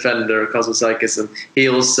prominent defender of cosmopsychism, he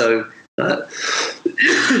also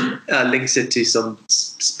links it to some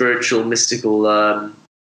spiritual, mystical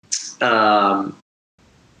kind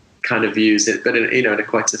of views, but in a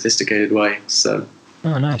quite sophisticated way. So,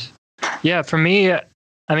 oh, nice. Yeah, for me,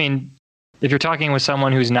 I mean, if you're talking with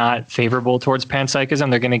someone who's not favorable towards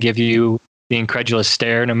panpsychism, they're going to give you the incredulous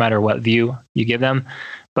stare no matter what view you give them.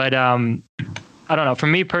 But I don't know. For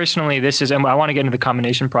me personally, and I want to get into the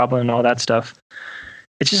combination problem and all that stuff.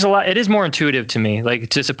 It's just it is more intuitive to me, like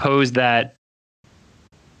to suppose that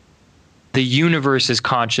the universe is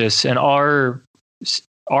conscious and our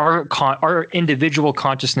individual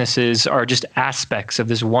consciousnesses are just aspects of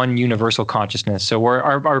this one universal consciousness. So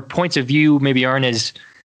our points of view maybe aren't as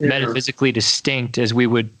metaphysically distinct as we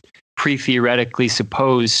would pre-theoretically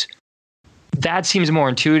suppose. That seems more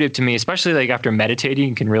intuitive to me, especially like after meditating,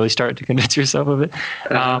 you can really start to convince yourself of it.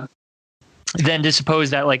 Then to suppose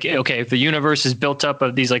that, like, okay, if the universe is built up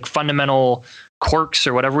of these like fundamental quirks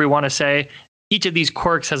or whatever we want to say, each of these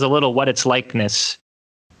quirks has a little what its likeness.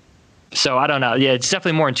 So I don't know. Yeah, it's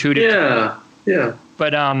definitely more intuitive. Yeah.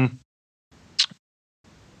 But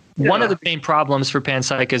one of the main problems for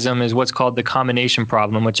panpsychism is what's called the combination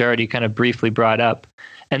problem, which I already kind of briefly brought up.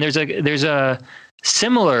 And there's a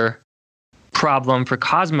similar problem for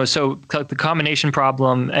Cosmos. So the combination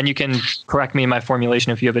problem, and you can correct me in my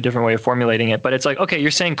formulation if you have a different way of formulating it, but it's like, okay,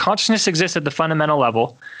 you're saying consciousness exists at the fundamental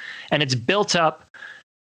level and it's built up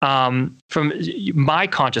from my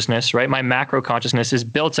consciousness, right? My macro consciousness is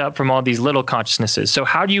built up from all these little consciousnesses. So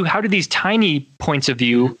how do these tiny points of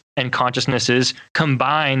view and consciousnesses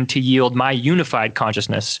combine to yield my unified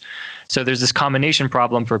consciousness? So there's this combination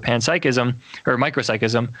problem for panpsychism or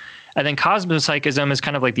micropsychism. And then cosmopsychism is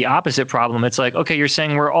kind of like the opposite problem. It's like, okay, you're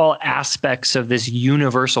saying we're all aspects of this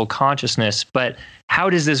universal consciousness, but how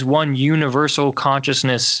does this one universal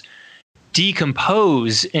consciousness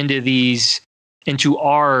decompose into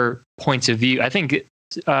our points of view? I think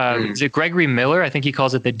is it Gregory Miller? I think he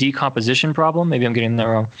calls it the decomposition problem. Maybe I'm getting that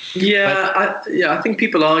wrong. I think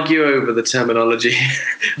people argue over the terminology.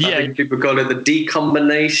 I think people call it the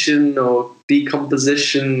decombination or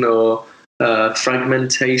decomposition or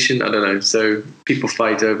fragmentation. I don't know. So people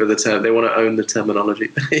fight over the term. They want to own the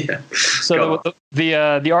terminology. Yeah. So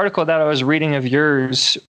the article that I was reading of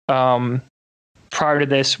yours prior to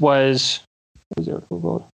this was the article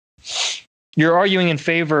called? You're arguing in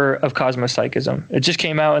favor of cosmopsychism. It just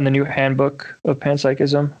came out in the new handbook of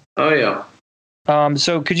panpsychism. Oh, yeah.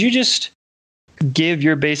 So could you just give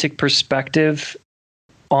your basic perspective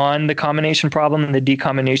on the combination problem and the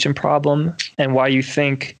decombination problem and why you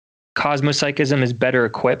think cosmopsychism is better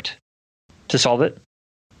equipped to solve it?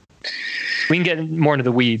 We can get more into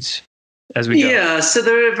the weeds as we go. Yeah, so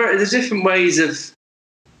there's different ways of...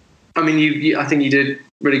 I mean, I think you did a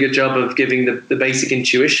really good job of giving the basic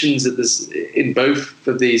intuitions that there's in both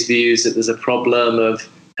of these views, that there's a problem of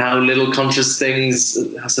how little conscious things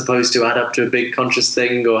are supposed to add up to a big conscious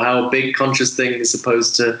thing, or how a big conscious thing is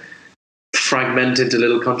supposed to fragment into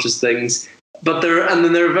little conscious things. But there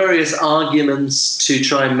are various arguments to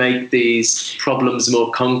try and make these problems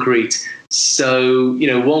more concrete. So,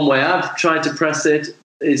 one way I've tried to press it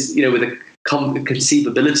is, with a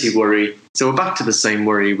conceivability worry. So we're back to the same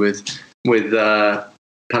worry with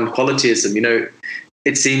panqualityism.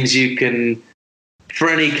 It seems you can, for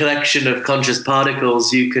any collection of conscious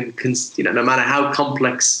particles, you can, no matter how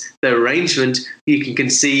complex their arrangement, you can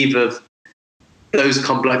conceive of those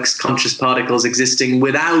complex conscious particles existing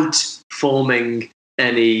without forming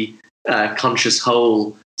any conscious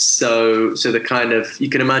whole. So the kind of, you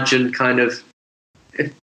can imagine kind of,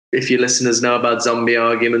 if your listeners know about zombie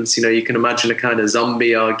arguments, you can imagine a kind of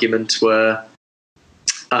zombie argument where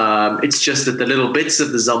it's just that the little bits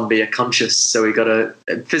of the zombie are conscious. So we got a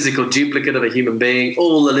physical duplicate of a human being.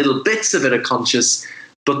 All the little bits of it are conscious,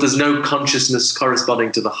 but there's no consciousness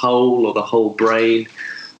corresponding to the whole or the whole brain.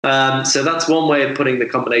 So that's one way of putting the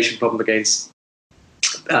combination problem against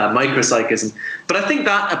micropsychism. But I think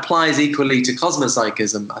that applies equally to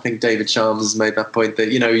cosmopsychism. I think David Chalmers has made that point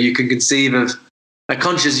that, you can conceive of a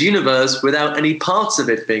conscious universe without any parts of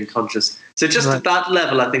it being conscious. So just at that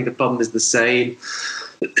level, I think the problem is the same.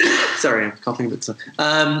 Sorry, I'm coughing a bit.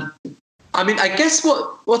 I mean, I guess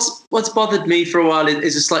what's bothered me for a while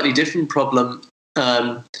is a slightly different problem.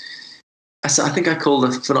 I think I call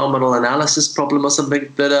the phenomenal analysis problem or something,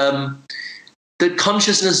 that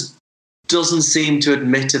consciousness doesn't seem to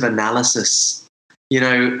admit of analysis.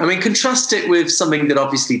 I mean, contrast it with something that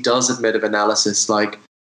obviously does admit of analysis. Like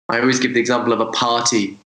I always give the example of a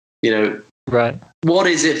party. Right. What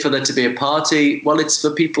is it for there to be a party? Well, it's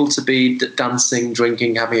for people to be dancing,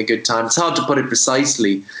 drinking, having a good time. It's hard to put it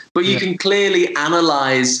precisely, but you can clearly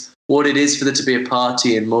analyze what it is for there to be a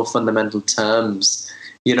party in more fundamental terms.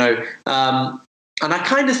 And I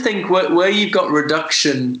kind of think where you've got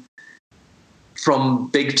reduction from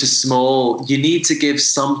big to small, you need to give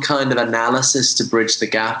some kind of analysis to bridge the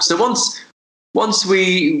gap. So once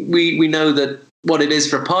we know that what it is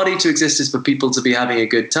for a party to exist is for people to be having a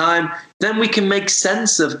good time, then we can make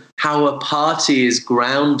sense of how a party is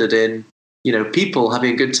grounded in, people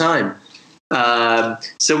having a good time.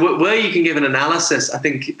 So where you can give an analysis, I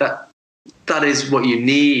think that is what you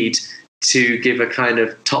need to give a kind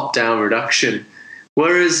of top-down reduction.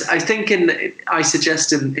 Whereas I think I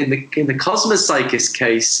suggest in the Cosmopsychist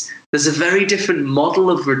case, there's a very different model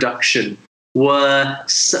of reduction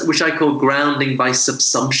which I call grounding by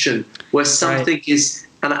subsumption, where something is,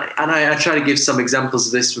 and I try to give some examples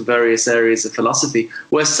of this from various areas of philosophy,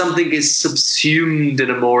 where something is subsumed in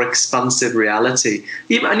a more expansive reality.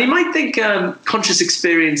 And you might think conscious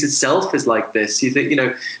experience itself is like this. You think,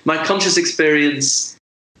 my conscious experience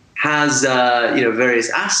has, various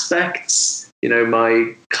aspects.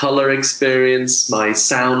 My color experience, my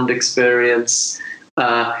sound experience.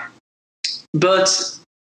 But,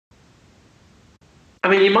 I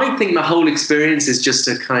mean, you might think my whole experience is just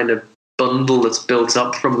a kind of bundle that's built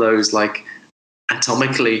up from those, like,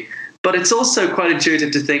 atomically. But it's also quite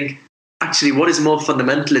intuitive to think, actually, what is more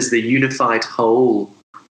fundamental is the unified whole.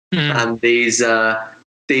 And these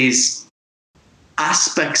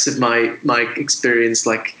aspects of my experience,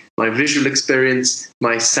 like my visual experience,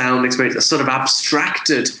 my sound experience, are sort of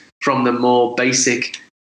abstracted from the more basic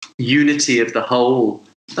unity of the whole.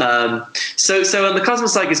 So in the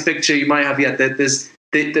Cosmopsychist picture, you might have there's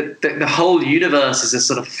the whole universe is a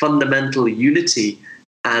sort of fundamental unity,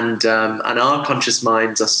 and our conscious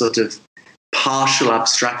minds are sort of partial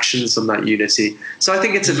abstractions from that unity. So I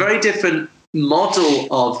think it's a very different model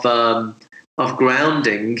of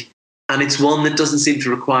grounding. And it's one that doesn't seem to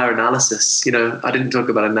require analysis. I didn't talk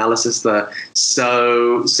about analysis there.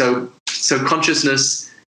 So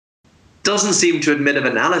consciousness doesn't seem to admit of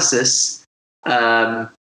analysis. And,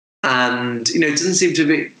 it doesn't seem to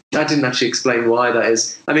be, I didn't actually explain why that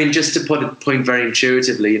is. I mean, just to put a point very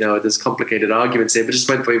intuitively, there's complicated arguments here, but just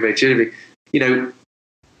to point very, very intuitively,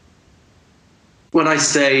 when I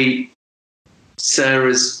say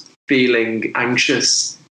Sarah's feeling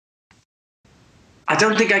anxious, I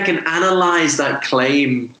don't think I can analyze that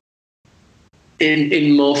claim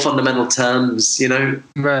in more fundamental terms,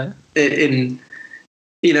 Right.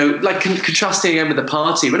 Like contrasting again with the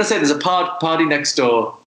party. When I say there's a party next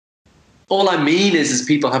door, all I mean is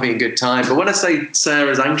people having a good time. But when I say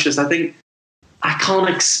Sarah's anxious, I think I can't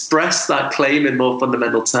express that claim in more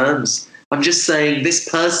fundamental terms. I'm just saying this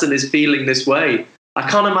person is feeling this way. I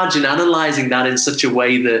can't imagine analyzing that in such a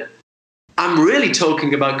way that I'm really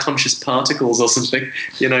talking about conscious particles or something,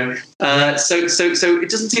 So it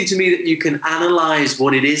doesn't seem to me that you can analyze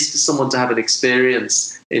what it is for someone to have an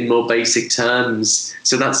experience in more basic terms.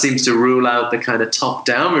 So that seems to rule out the kind of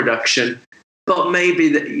top-down reduction. But maybe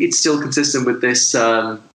that it's still consistent with this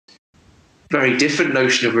very different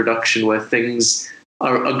notion of reduction, where things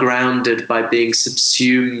are grounded by being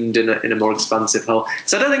subsumed in a more expansive whole.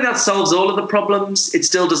 So I don't think that solves all of the problems. It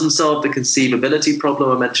still doesn't solve the conceivability problem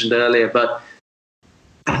I mentioned earlier, but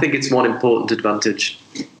I think it's one important advantage.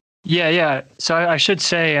 Yeah. So I should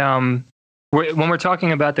say, when we're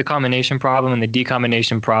talking about the combination problem and the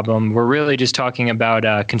decombination problem, we're really just talking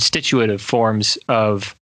about constitutive forms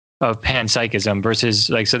of panpsychism versus,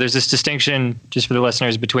 so there's this distinction, just for the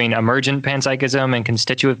listeners, between emergent panpsychism and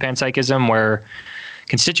constitutive panpsychism, where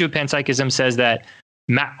constitutive panpsychism says that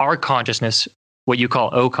our consciousness, what you call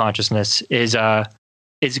O consciousness, is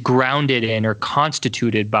grounded in or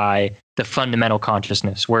constituted by the fundamental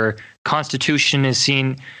consciousness, where constitution is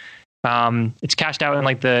seen, it's cashed out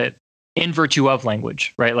in virtue of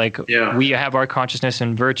language, right? We have our consciousness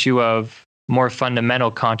in virtue of more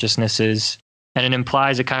fundamental consciousnesses, and it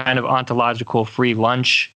implies a kind of ontological free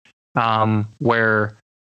lunch, where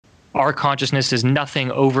our consciousness is nothing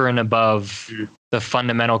over and above the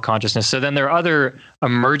fundamental consciousness. So then there are other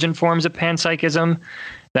emergent forms of panpsychism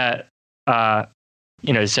that,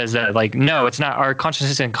 it says that no, it's not, our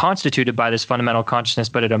consciousness isn't constituted by this fundamental consciousness,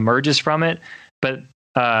 but it emerges from it. But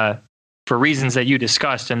for reasons that you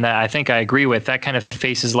discussed and that I think I agree with, that kind of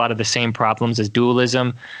faces a lot of the same problems as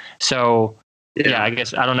dualism. So Yeah, I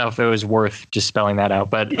guess I don't know if it was worth just spelling that out,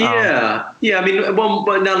 but yeah. I mean,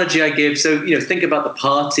 one analogy I give. So think about the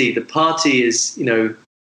party. The party is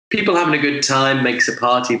people having a good time makes a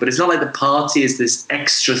party, but it's not like the party is this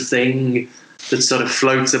extra thing that sort of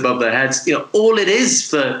floats above their heads. All it is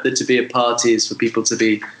for there to be a party is for people to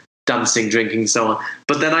be dancing, drinking, so on.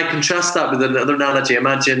 But then I contrast that with another analogy.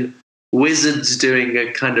 Imagine wizards doing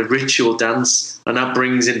a kind of ritual dance, and that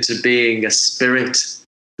brings into being a spirit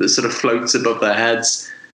that sort of floats above their heads.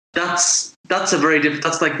 That's a very different.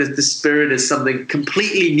 That's like the spirit is something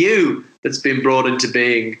completely new that's been brought into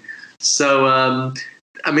being. So,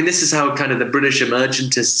 I mean, this is how kind of the British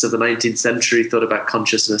emergentists of the 19th century thought about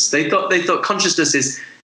consciousness. They thought consciousness is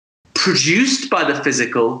produced by the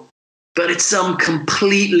physical, but it's some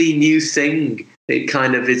completely new thing. It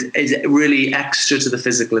kind of is really extra to the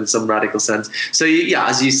physical in some radical sense. So,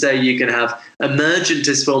 as you say, you can have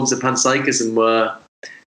emergentist forms of panpsychism where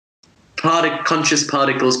conscious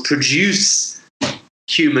particles produce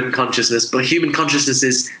human consciousness, but human consciousness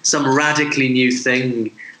is some radically new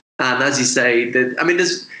thing. And as you say,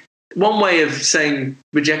 there's one way of saying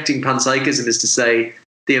rejecting panpsychism is to say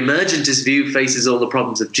the emergentist view faces all the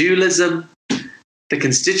problems of dualism, the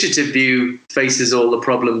constitutive view faces all the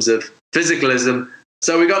problems of physicalism,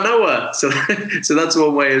 so we got nowhere. So that's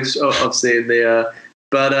one way of seeing the.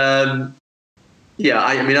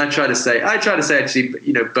 I try to say actually,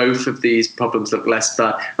 both of these problems look less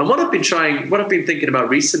bad. And what I've been thinking about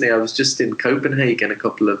recently, I was just in Copenhagen a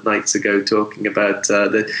couple of nights ago talking about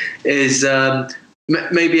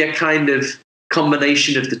maybe a kind of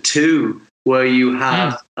combination of the two, where you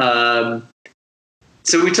have.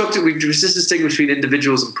 So we just distinguish between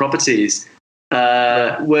individuals and properties,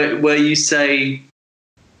 where you say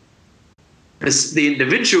the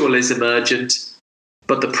individual is emergent,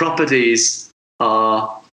 but the properties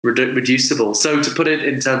are reducible. So to put it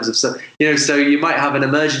in terms of, so you might have an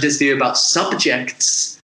emergentist view about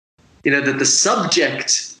subjects, that the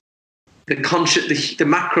subject, the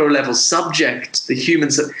macro level subject, the human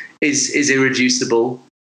is irreducible,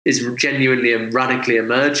 is genuinely and radically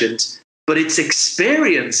emergent, but its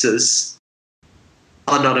experiences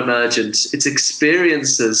are not emergent. Its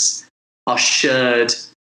experiences are shared,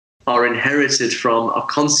 are inherited from, are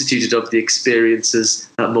constituted of the experiences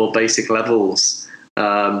at more basic levels.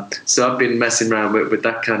 So I've been messing around with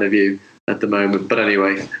that kind of view at the moment. But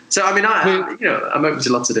anyway, so I mean, I'm open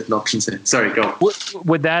to lots of different options here. Sorry, go on.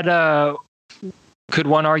 Would that could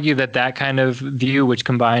one argue that kind of view, which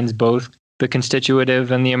combines both the constitutive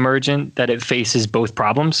and the emergent, that it faces both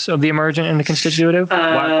problems of the emergent and the constitutive?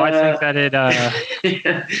 Why think that it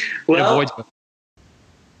avoids both?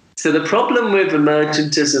 So the problem with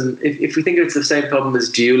emergentism, if we think it's the same problem as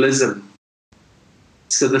dualism,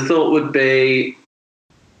 so the thought would be,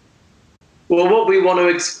 well, what we want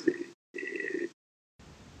to...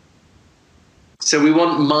 So we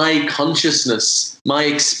want my consciousness, my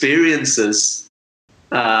experiences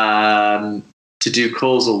to do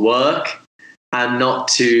causal work, and not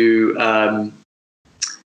to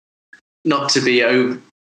be over.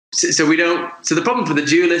 So we don't. So the problem for the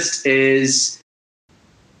dualist is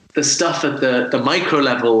the stuff at the micro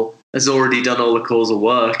level has already done all the causal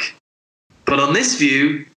work. But on this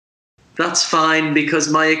view, that's fine because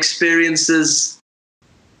my experiences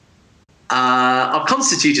are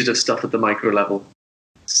constituted of stuff at the micro level.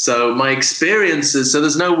 So my experiences, so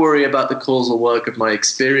there's no worry about the causal work of my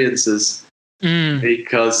experiences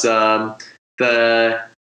because they're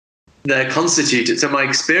constituted. So my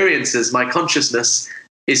experiences, my consciousness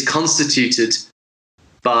is constituted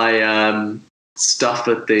by stuff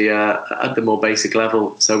at the more basic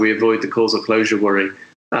level. So we avoid the causal closure worry.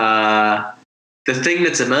 The thing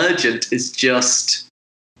that's emergent is just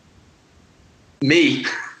me.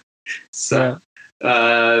 So,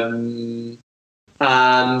 and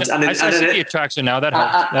I see the attraction now. That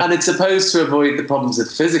helps. And it's supposed to avoid the problems of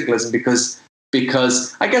physicalism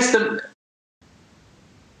because I guess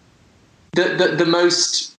the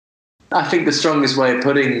most, I think the strongest way of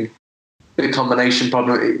putting the combination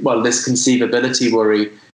problem, well, this conceivability worry,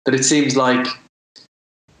 that it seems like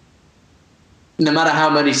no matter how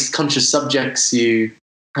many conscious subjects you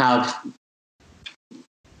have,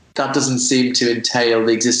 that doesn't seem to entail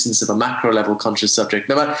the existence of a macro level conscious subject.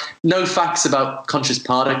 No facts about conscious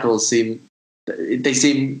particles seem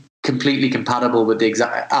completely compatible with the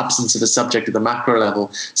exact absence of a subject at the macro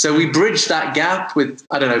level. So we bridge that gap with,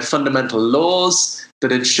 fundamental laws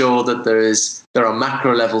that ensure that there are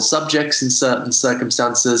macro level subjects in certain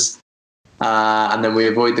circumstances. And then we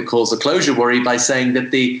avoid the causal closure worry by saying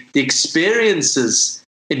that the experiences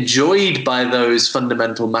enjoyed by those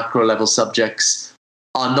fundamental macro level subjects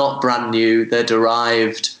are not brand new. They're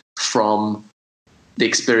derived from the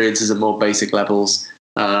experiences at more basic levels.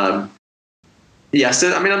 Yeah,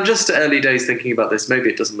 so I mean, I'm just at early days thinking about this. Maybe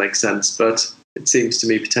it doesn't make sense, but it seems to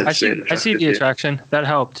me potentially. I see the attraction. That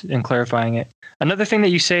helped in clarifying it. Another thing that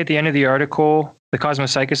you say at the end of the article, the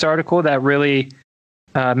Cosmopsychist article, that really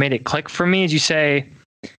made it click for me is you say,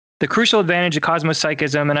 the crucial advantage of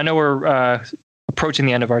cosmopsychism, and I know we're approaching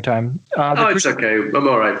the end of our time. It's okay. I'm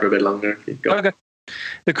all right for a bit longer. Go. Okay.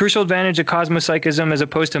 The crucial advantage of cosmopsychism as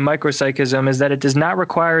opposed to micropsychism is that it does not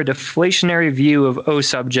require a deflationary view of O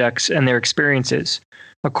subjects and their experiences.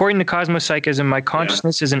 According to cosmopsychism, my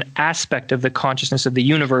consciousness is an aspect of the consciousness of the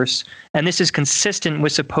universe, and this is consistent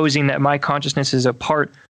with supposing that my consciousness is a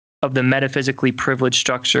part of the metaphysically privileged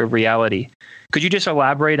structure of reality. Could you just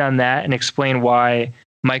elaborate on that and explain why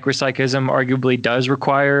micropsychism arguably does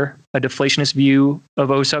require a deflationist view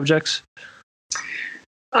of O subjects?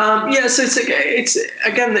 So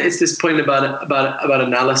it's this point about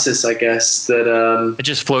analysis, I guess, that it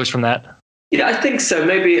just flows from that. Yeah, I think so.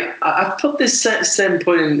 Maybe I've put this same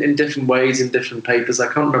point in different ways in different papers. I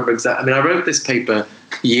can't remember exactly. I mean, I wrote this paper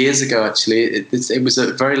years ago, actually. It was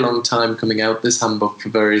a very long time coming out, this handbook, for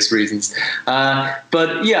various reasons.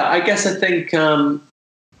 But yeah, I guess I think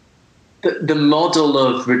the model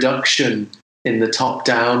of reduction in the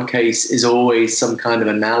top-down case is always some kind of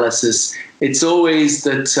analysis. It's always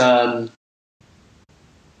that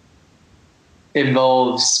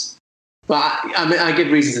involves... Well, I mean, I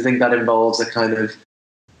give reason to think that involves a kind of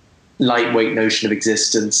lightweight notion of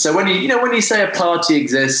existence. So when you say a party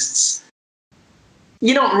exists,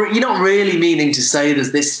 you're not really meaning to say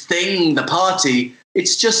there's this thing, the party.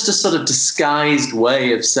 It's just a sort of disguised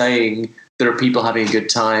way of saying there are people having a good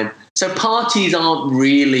time. So parties aren't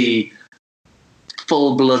really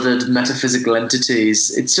full-blooded metaphysical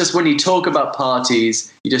entities. It's just when you talk about parties,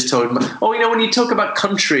 you just talk about, when you talk about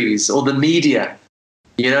countries or the media,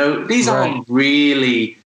 these aren't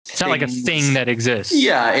really It's not like a thing that exists.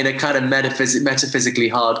 Yeah, in a kind of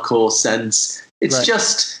metaphysically hardcore sense. It's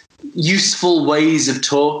just useful ways of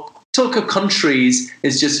talk of countries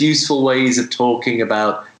is just useful ways of talking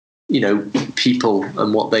about, people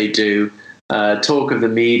and what they do. Talk of the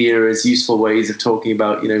media is useful ways of talking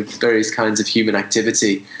about, various kinds of human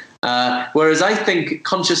activity. Whereas I think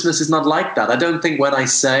consciousness is not like that. I don't think when I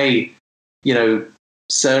say,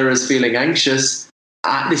 Sarah's feeling anxious,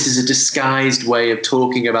 this is a disguised way of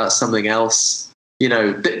talking about something else.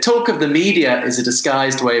 The talk of the media is a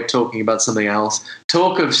disguised way of talking about something else.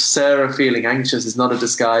 Talk of Sarah feeling anxious is not a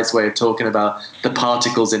disguised way of talking about the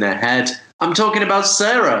particles in her head. I'm talking about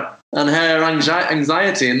Sarah and her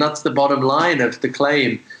anxiety, and that's the bottom line of the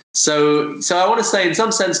claim. So I want to say, in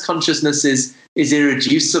some sense, consciousness is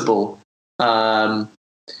irreducible. But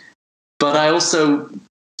I also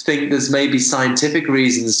think there's maybe scientific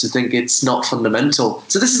reasons to think it's not fundamental.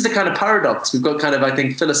 So this is the kind of paradox. We've got kind of, I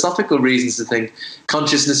think, philosophical reasons to think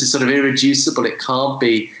consciousness is sort of irreducible. It can't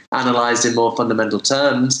be analyzed in more fundamental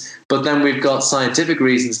terms. But then we've got scientific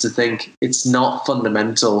reasons to think it's not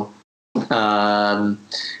fundamental.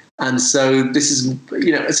 And so this is,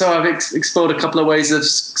 so I've explored a couple of ways of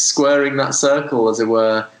squaring that circle, as it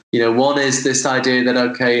were. One is this idea that,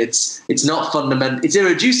 okay, it's not fundamental, it's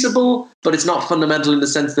irreducible, but it's not fundamental in the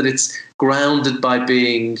sense that it's grounded by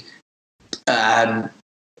being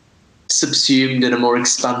subsumed in a more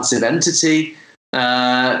expansive entity.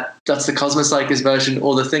 That's the cosmopsychist version,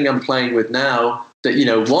 or the thing I'm playing with now, that,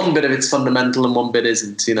 one bit of it's fundamental and one bit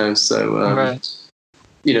isn't, so... Right.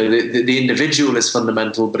 The individual is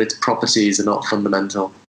fundamental, but its properties are not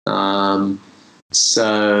fundamental.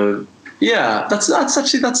 So yeah, that's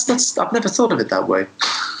I've never thought of it that way.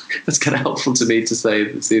 That's kind of helpful to me to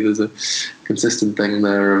see there's a consistent thing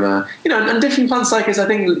there of and different panpsychists. I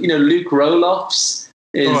think Luke Roelofs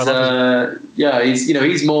is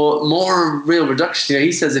he's more real reduction.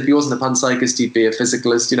 He says if he wasn't a panpsychist, he'd be a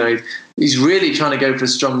physicalist. He's really trying to go for a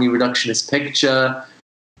strongly reductionist picture.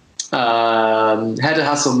 Hedda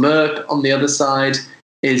Hassel-Merck on the other side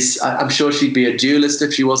I'm sure she'd be a dualist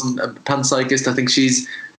if she wasn't a panpsychist. I think she's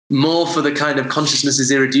more for the kind of consciousness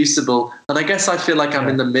is irreducible. And I guess I feel like I'm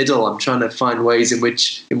in the middle. I'm trying to find ways in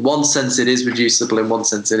which, in one sense, it is reducible, in one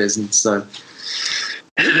sense, it isn't. So,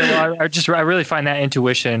 I really find that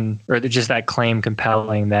intuition, or just that claim,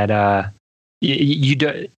 compelling. That you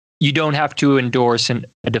don't have to endorse a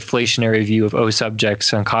deflationary view of O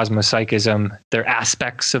subjects on cosmopsychism. They're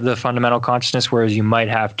aspects of the fundamental consciousness, whereas you might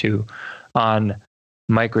have to on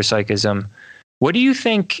micropsychism. What do you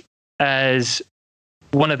think, as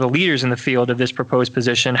one of the leaders in the field of this proposed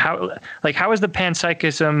position, how is the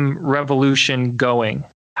panpsychism revolution going?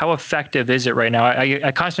 How effective is it right now?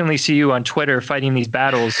 I constantly see you on Twitter fighting these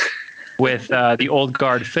battles with the old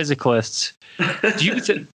guard physicalists.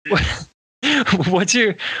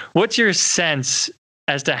 What's your sense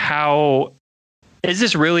as to how, is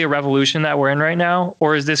this really a revolution that we're in right now,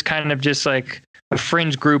 or is this kind of just like a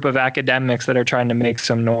fringe group of academics that are trying to make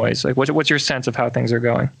some noise? Like, what's your sense of how things are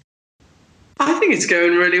going? I think it's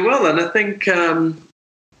going really well, and I think I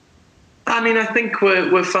think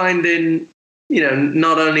we're finding,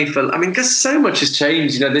 not only because so much has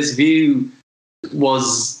changed. This view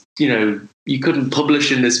was, you couldn't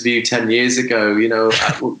publish in this view 10 years ago.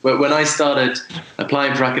 When I started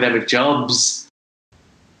applying for academic jobs,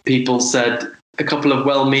 people said, a couple of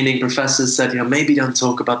well-meaning professors said, maybe don't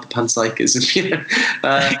talk about the panpsychism.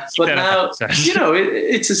 But now,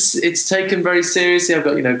 it's taken very seriously. I've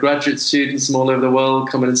got, graduate students from all over the world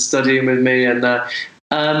coming and studying with me, and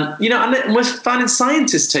and we're finding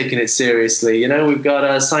scientists taking it seriously. We've got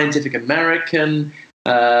a Scientific American.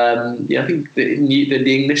 I think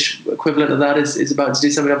the English equivalent of that is about to do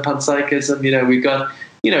something on panpsychism. We've got,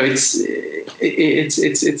 it's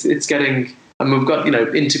getting, and we've got,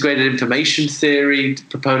 integrated information theory,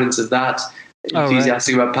 proponents of that,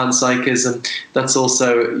 enthusiastic about panpsychism. That's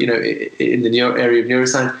also, in the area of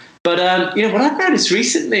neuroscience. But, what I've noticed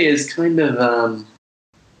recently is kind of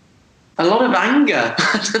a lot of anger,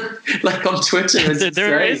 like on Twitter. It's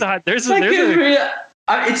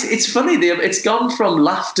funny. It's gone from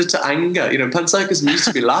laughter to anger. Panpsychism used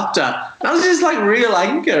to be laughed at. Now it's just like real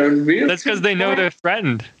anger and real. That's because they know they're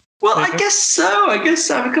threatened. Well, I guess so. A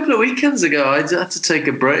couple of weekends ago, I had to take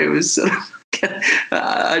a break. It was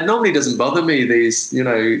it normally doesn't bother me, these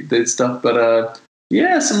this stuff, but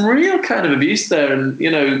some real kind of abuse there,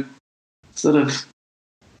 and sort of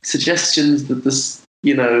suggestions that this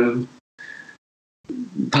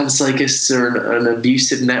panpsychists are an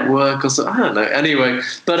abusive network or so. I don't know. Anyway,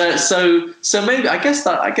 but so maybe I guess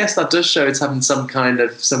that does show it's having some kind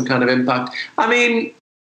of impact. I mean,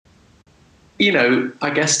 I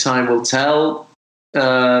guess time will tell.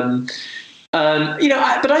 But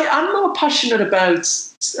I'm more passionate about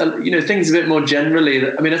things a bit more generally.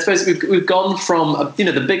 I mean, I suppose we've gone from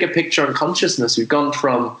the bigger picture on consciousness. We've gone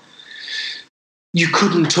from, you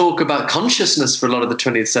couldn't talk about consciousness for a lot of the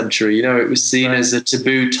 20th century. It was seen as a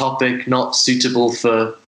taboo topic, not suitable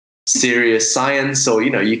for serious science, or,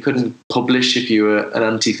 you couldn't publish if you were an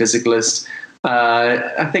anti-physicalist.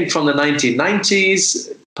 I think from the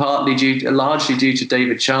 1990s, largely due to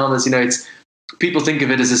David Chalmers, people think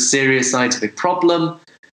of it as a serious scientific problem.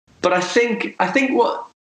 But I think what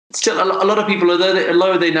still a lot of people,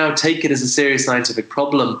 although they now take it as a serious scientific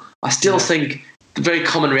problem, I still think the very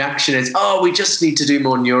common reaction is, we just need to do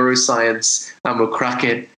more neuroscience and we'll crack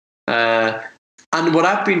it. And what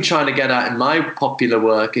I've been trying to get at in my popular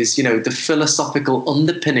work is, the philosophical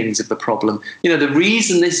underpinnings of the problem. The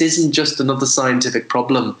reason this isn't just another scientific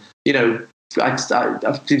problem,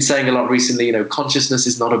 I've been saying a lot recently, consciousness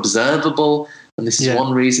is not observable. And this is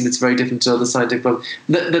one reason it's very different to other scientific problems.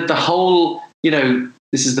 The whole,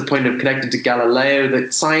 this is the point of connected to Galileo,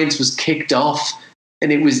 that science was kicked off,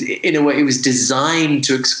 and it was, in a way, it was designed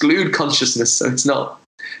to exclude consciousness. So it's not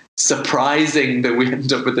surprising that we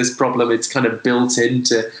end up with this problem. It's kind of built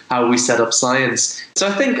into how we set up science. So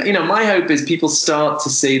I think, my hope is people start to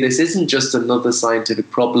see this isn't just another scientific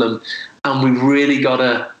problem, and we've really got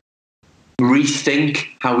to rethink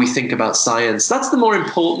how we think about science. That's the more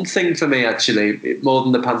important thing for me, actually, more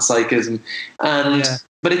than the panpsychism.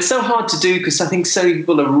 But it's so hard to do because I think so many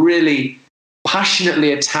people are really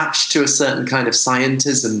passionately attached to a certain kind of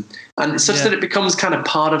scientism, and such that it becomes kind of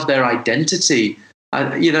part of their identity.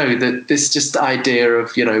 That this just idea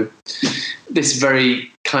of, this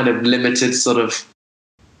very kind of limited sort of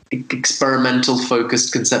experimental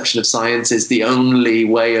focused conception of science is the only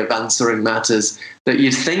way of answering matters, that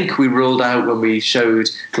you'd think we ruled out when we showed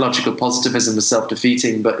logical positivism was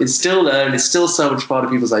self-defeating, but it's still there, and it's still so much part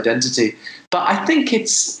of people's identity. But I think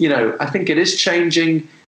it's, I think it is changing,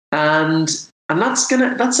 and that's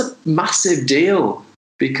a massive deal,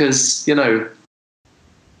 because,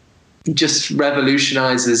 just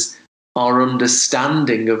revolutionizes our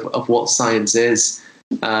understanding of what science is.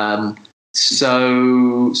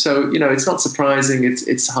 So it's not surprising.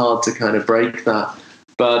 It's hard to kind of break that,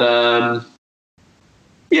 but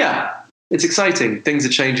it's exciting. Things are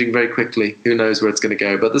changing very quickly. Who knows where it's going to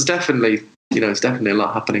go? But there's definitely a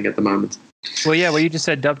lot happening at the moment. Well, yeah, what you just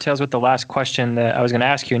said dovetails with the last question that I was going to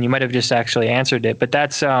ask you, and you might have just actually answered it. But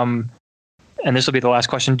that's and this will be the last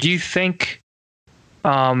question. Do you think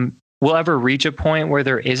we'll ever reach a point where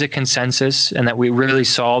there is a consensus and that we really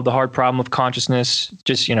solve the hard problem of consciousness?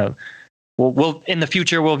 Just, we'll in the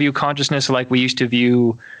future, we'll view consciousness like we used to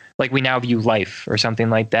view, like we now view life or something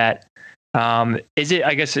like that. Is it,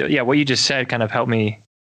 I guess, what you just said kind of helped me.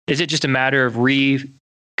 Is it just a matter of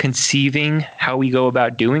reconceiving how we go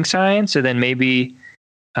about doing science? So then maybe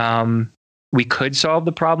we could solve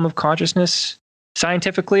the problem of consciousness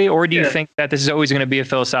scientifically? Or do you think that this is always going to be a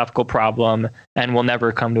philosophical problem and we'll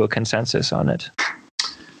never come to a consensus on it?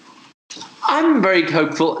 I'm very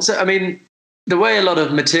hopeful. So, I mean, the way a lot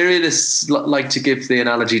of materialists like to give the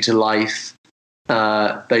analogy to life,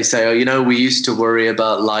 they say, we used to worry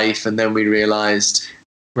about life and then we realized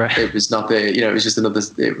it was not the, it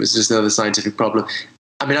was just another scientific problem.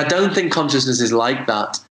 I mean, I don't think consciousness is like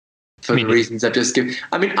that for the reasons I've just given.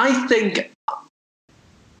 I mean, I think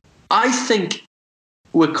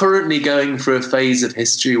we're currently going through a phase of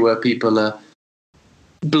history where people are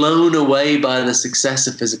blown away by the success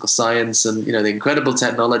of physical science and, the incredible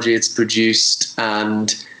technology it's produced.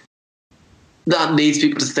 And that leads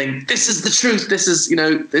people to think this is the truth. This is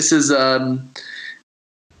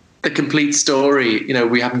the complete story.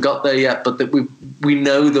 We haven't got there yet, but that we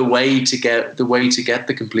know the way to get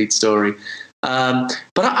the complete story. But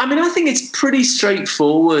I mean, I think it's pretty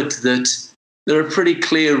straightforward that there are pretty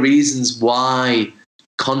clear reasons why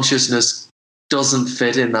consciousness doesn't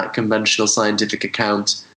fit in that conventional scientific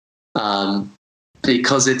account,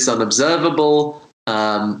 because it's unobservable.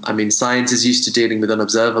 I mean, science is used to dealing with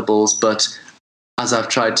unobservables, but as I've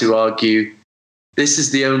tried to argue, this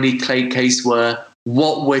is the only case where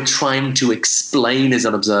what we're trying to explain is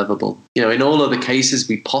unobservable. In all other cases,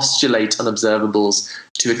 we postulate unobservables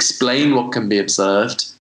to explain what can be observed,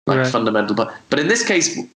 like fundamental. But in this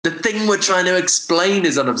case, the thing we're trying to explain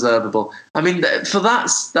is unobservable. I mean, for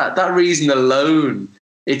that reason alone,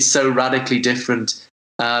 it's so radically different.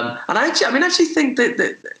 And I actually think that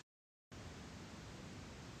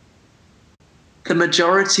the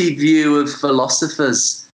majority view of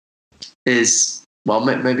philosophers is, well,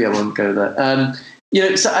 maybe I won't go there.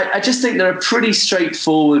 So I just think there are pretty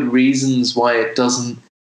straightforward reasons why it doesn't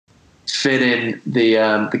fit in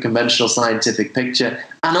the conventional scientific picture.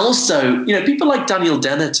 And also, people like Daniel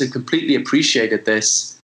Dennett have completely appreciated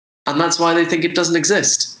this, and that's why they think it doesn't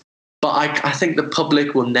exist. But I think the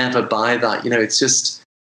public will never buy that. It's just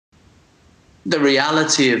the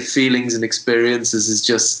reality of feelings and experiences is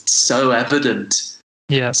just so evident.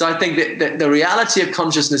 Yeah. So I think that the reality of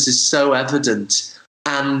consciousness is so evident,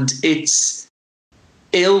 and it's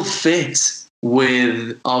ill fit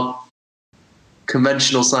with our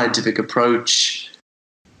conventional scientific approach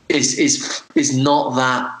is not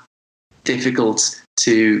that difficult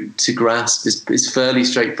to grasp. It's fairly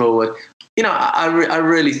straightforward. I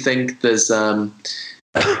really think there's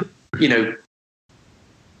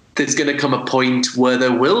there's going to come a point where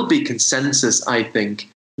there will be consensus, I think,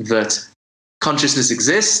 that consciousness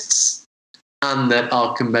exists and that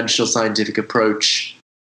our conventional scientific approach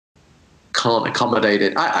can't accommodate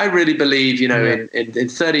it. I really believe, in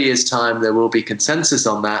 30 years' time, there will be consensus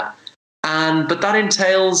on that. But that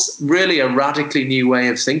entails really a radically new way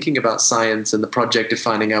of thinking about science and the project of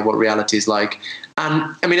finding out what reality is like.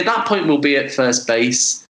 And I mean, at that point, we'll be at first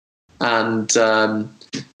base, and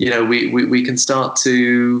we can start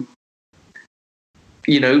to,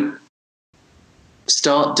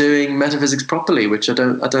 start doing metaphysics properly, which I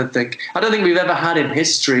don't think we've ever had in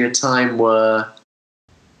history a time where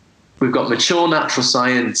we've got mature natural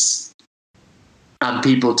science and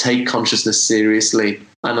people take consciousness seriously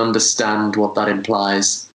and understand what that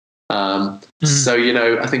implies. So,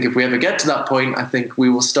 I think if we ever get to that point, I think we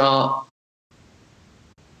will start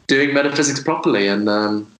doing metaphysics properly. And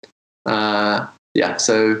I'm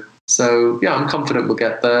confident we'll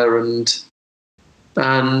get there, and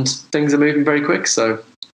things are moving very quick. So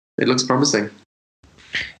it looks promising.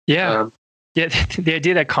 Yeah. The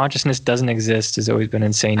idea that consciousness doesn't exist has always been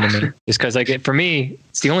insane to me. Just because, for me,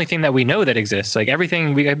 it's the only thing that we know that exists. Like,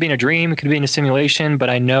 everything, it could be in a dream, it could be in a simulation, but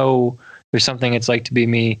I know there's something it's like to be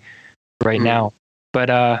me right now. But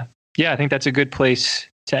I think that's a good place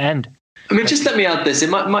to end. I mean, just let me add this. It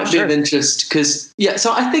might be of interest because,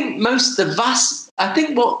 so I think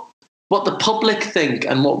what the public think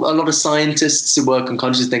and what a lot of scientists who work on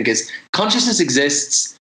consciousness think is consciousness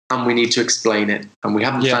exists and we need to explain it, and we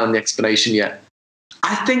haven't found the explanation yet.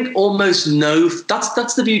 I think almost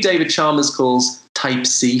that's the view David Chalmers calls type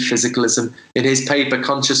C physicalism in his paper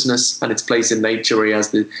Consciousness and Its Place in Nature, where he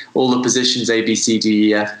has all the positions A, B, C, D,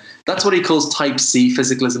 E, F. That's what he calls type C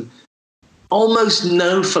physicalism. Almost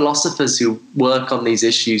no philosophers who work on these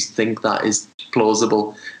issues think that is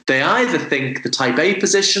plausible. They either think the type A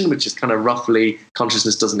position, which is kind of roughly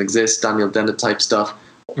consciousness doesn't exist, Daniel Dennett type stuff,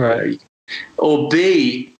 or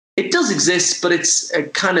B, it does exist, but it's a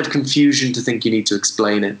kind of confusion to think you need to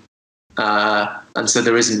explain it. And so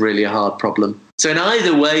there isn't really a hard problem. So in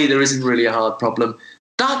either way, there isn't really a hard problem.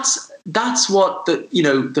 That's what the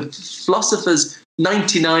philosophers,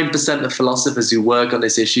 99% of philosophers who work on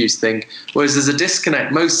these issues think, whereas there's a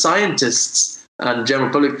disconnect. Most scientists and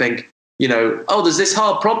general public think, there's this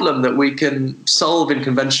hard problem that we can solve in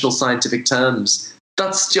conventional scientific terms.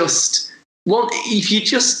 That's just, if you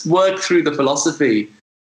just work through the philosophy,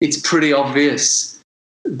 it's pretty obvious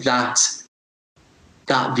that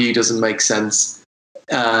that view doesn't make sense.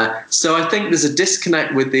 So I think there's a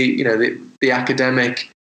disconnect with the academic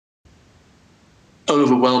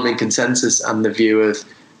overwhelming consensus and the view of,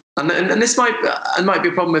 and this might be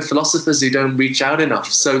a problem with philosophers who don't reach out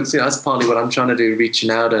enough. So that's partly what I'm trying to do, reaching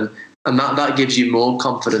out, and that gives you more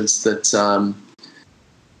confidence that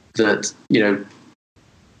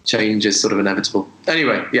change is sort of inevitable.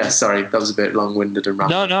 Anyway, yeah, sorry, that was a bit long-winded and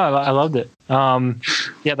rambling. No, I loved it.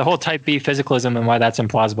 The whole type B physicalism and why that's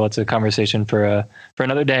implausible. It's a conversation for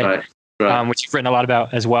another day, right. Which you've written a lot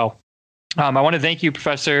about as well. I want to thank you,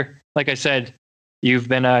 Professor. Like I said, you've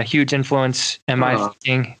been a huge influence in my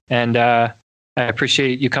thinking, and I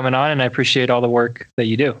appreciate you coming on, and I appreciate all the work that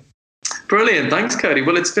you do. Brilliant. Thanks, Cody.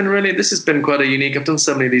 Well, this has been quite a unique, I've done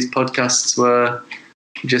so many of these podcasts where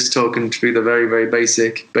just talking through the very, very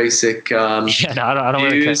basic I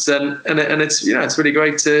don't views, and it's it's really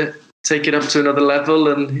great to take it up to another level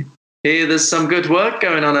and hear there's some good work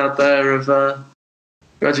going on out there of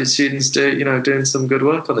graduate students doing some good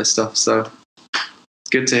work on this stuff. So it's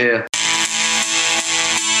good to hear.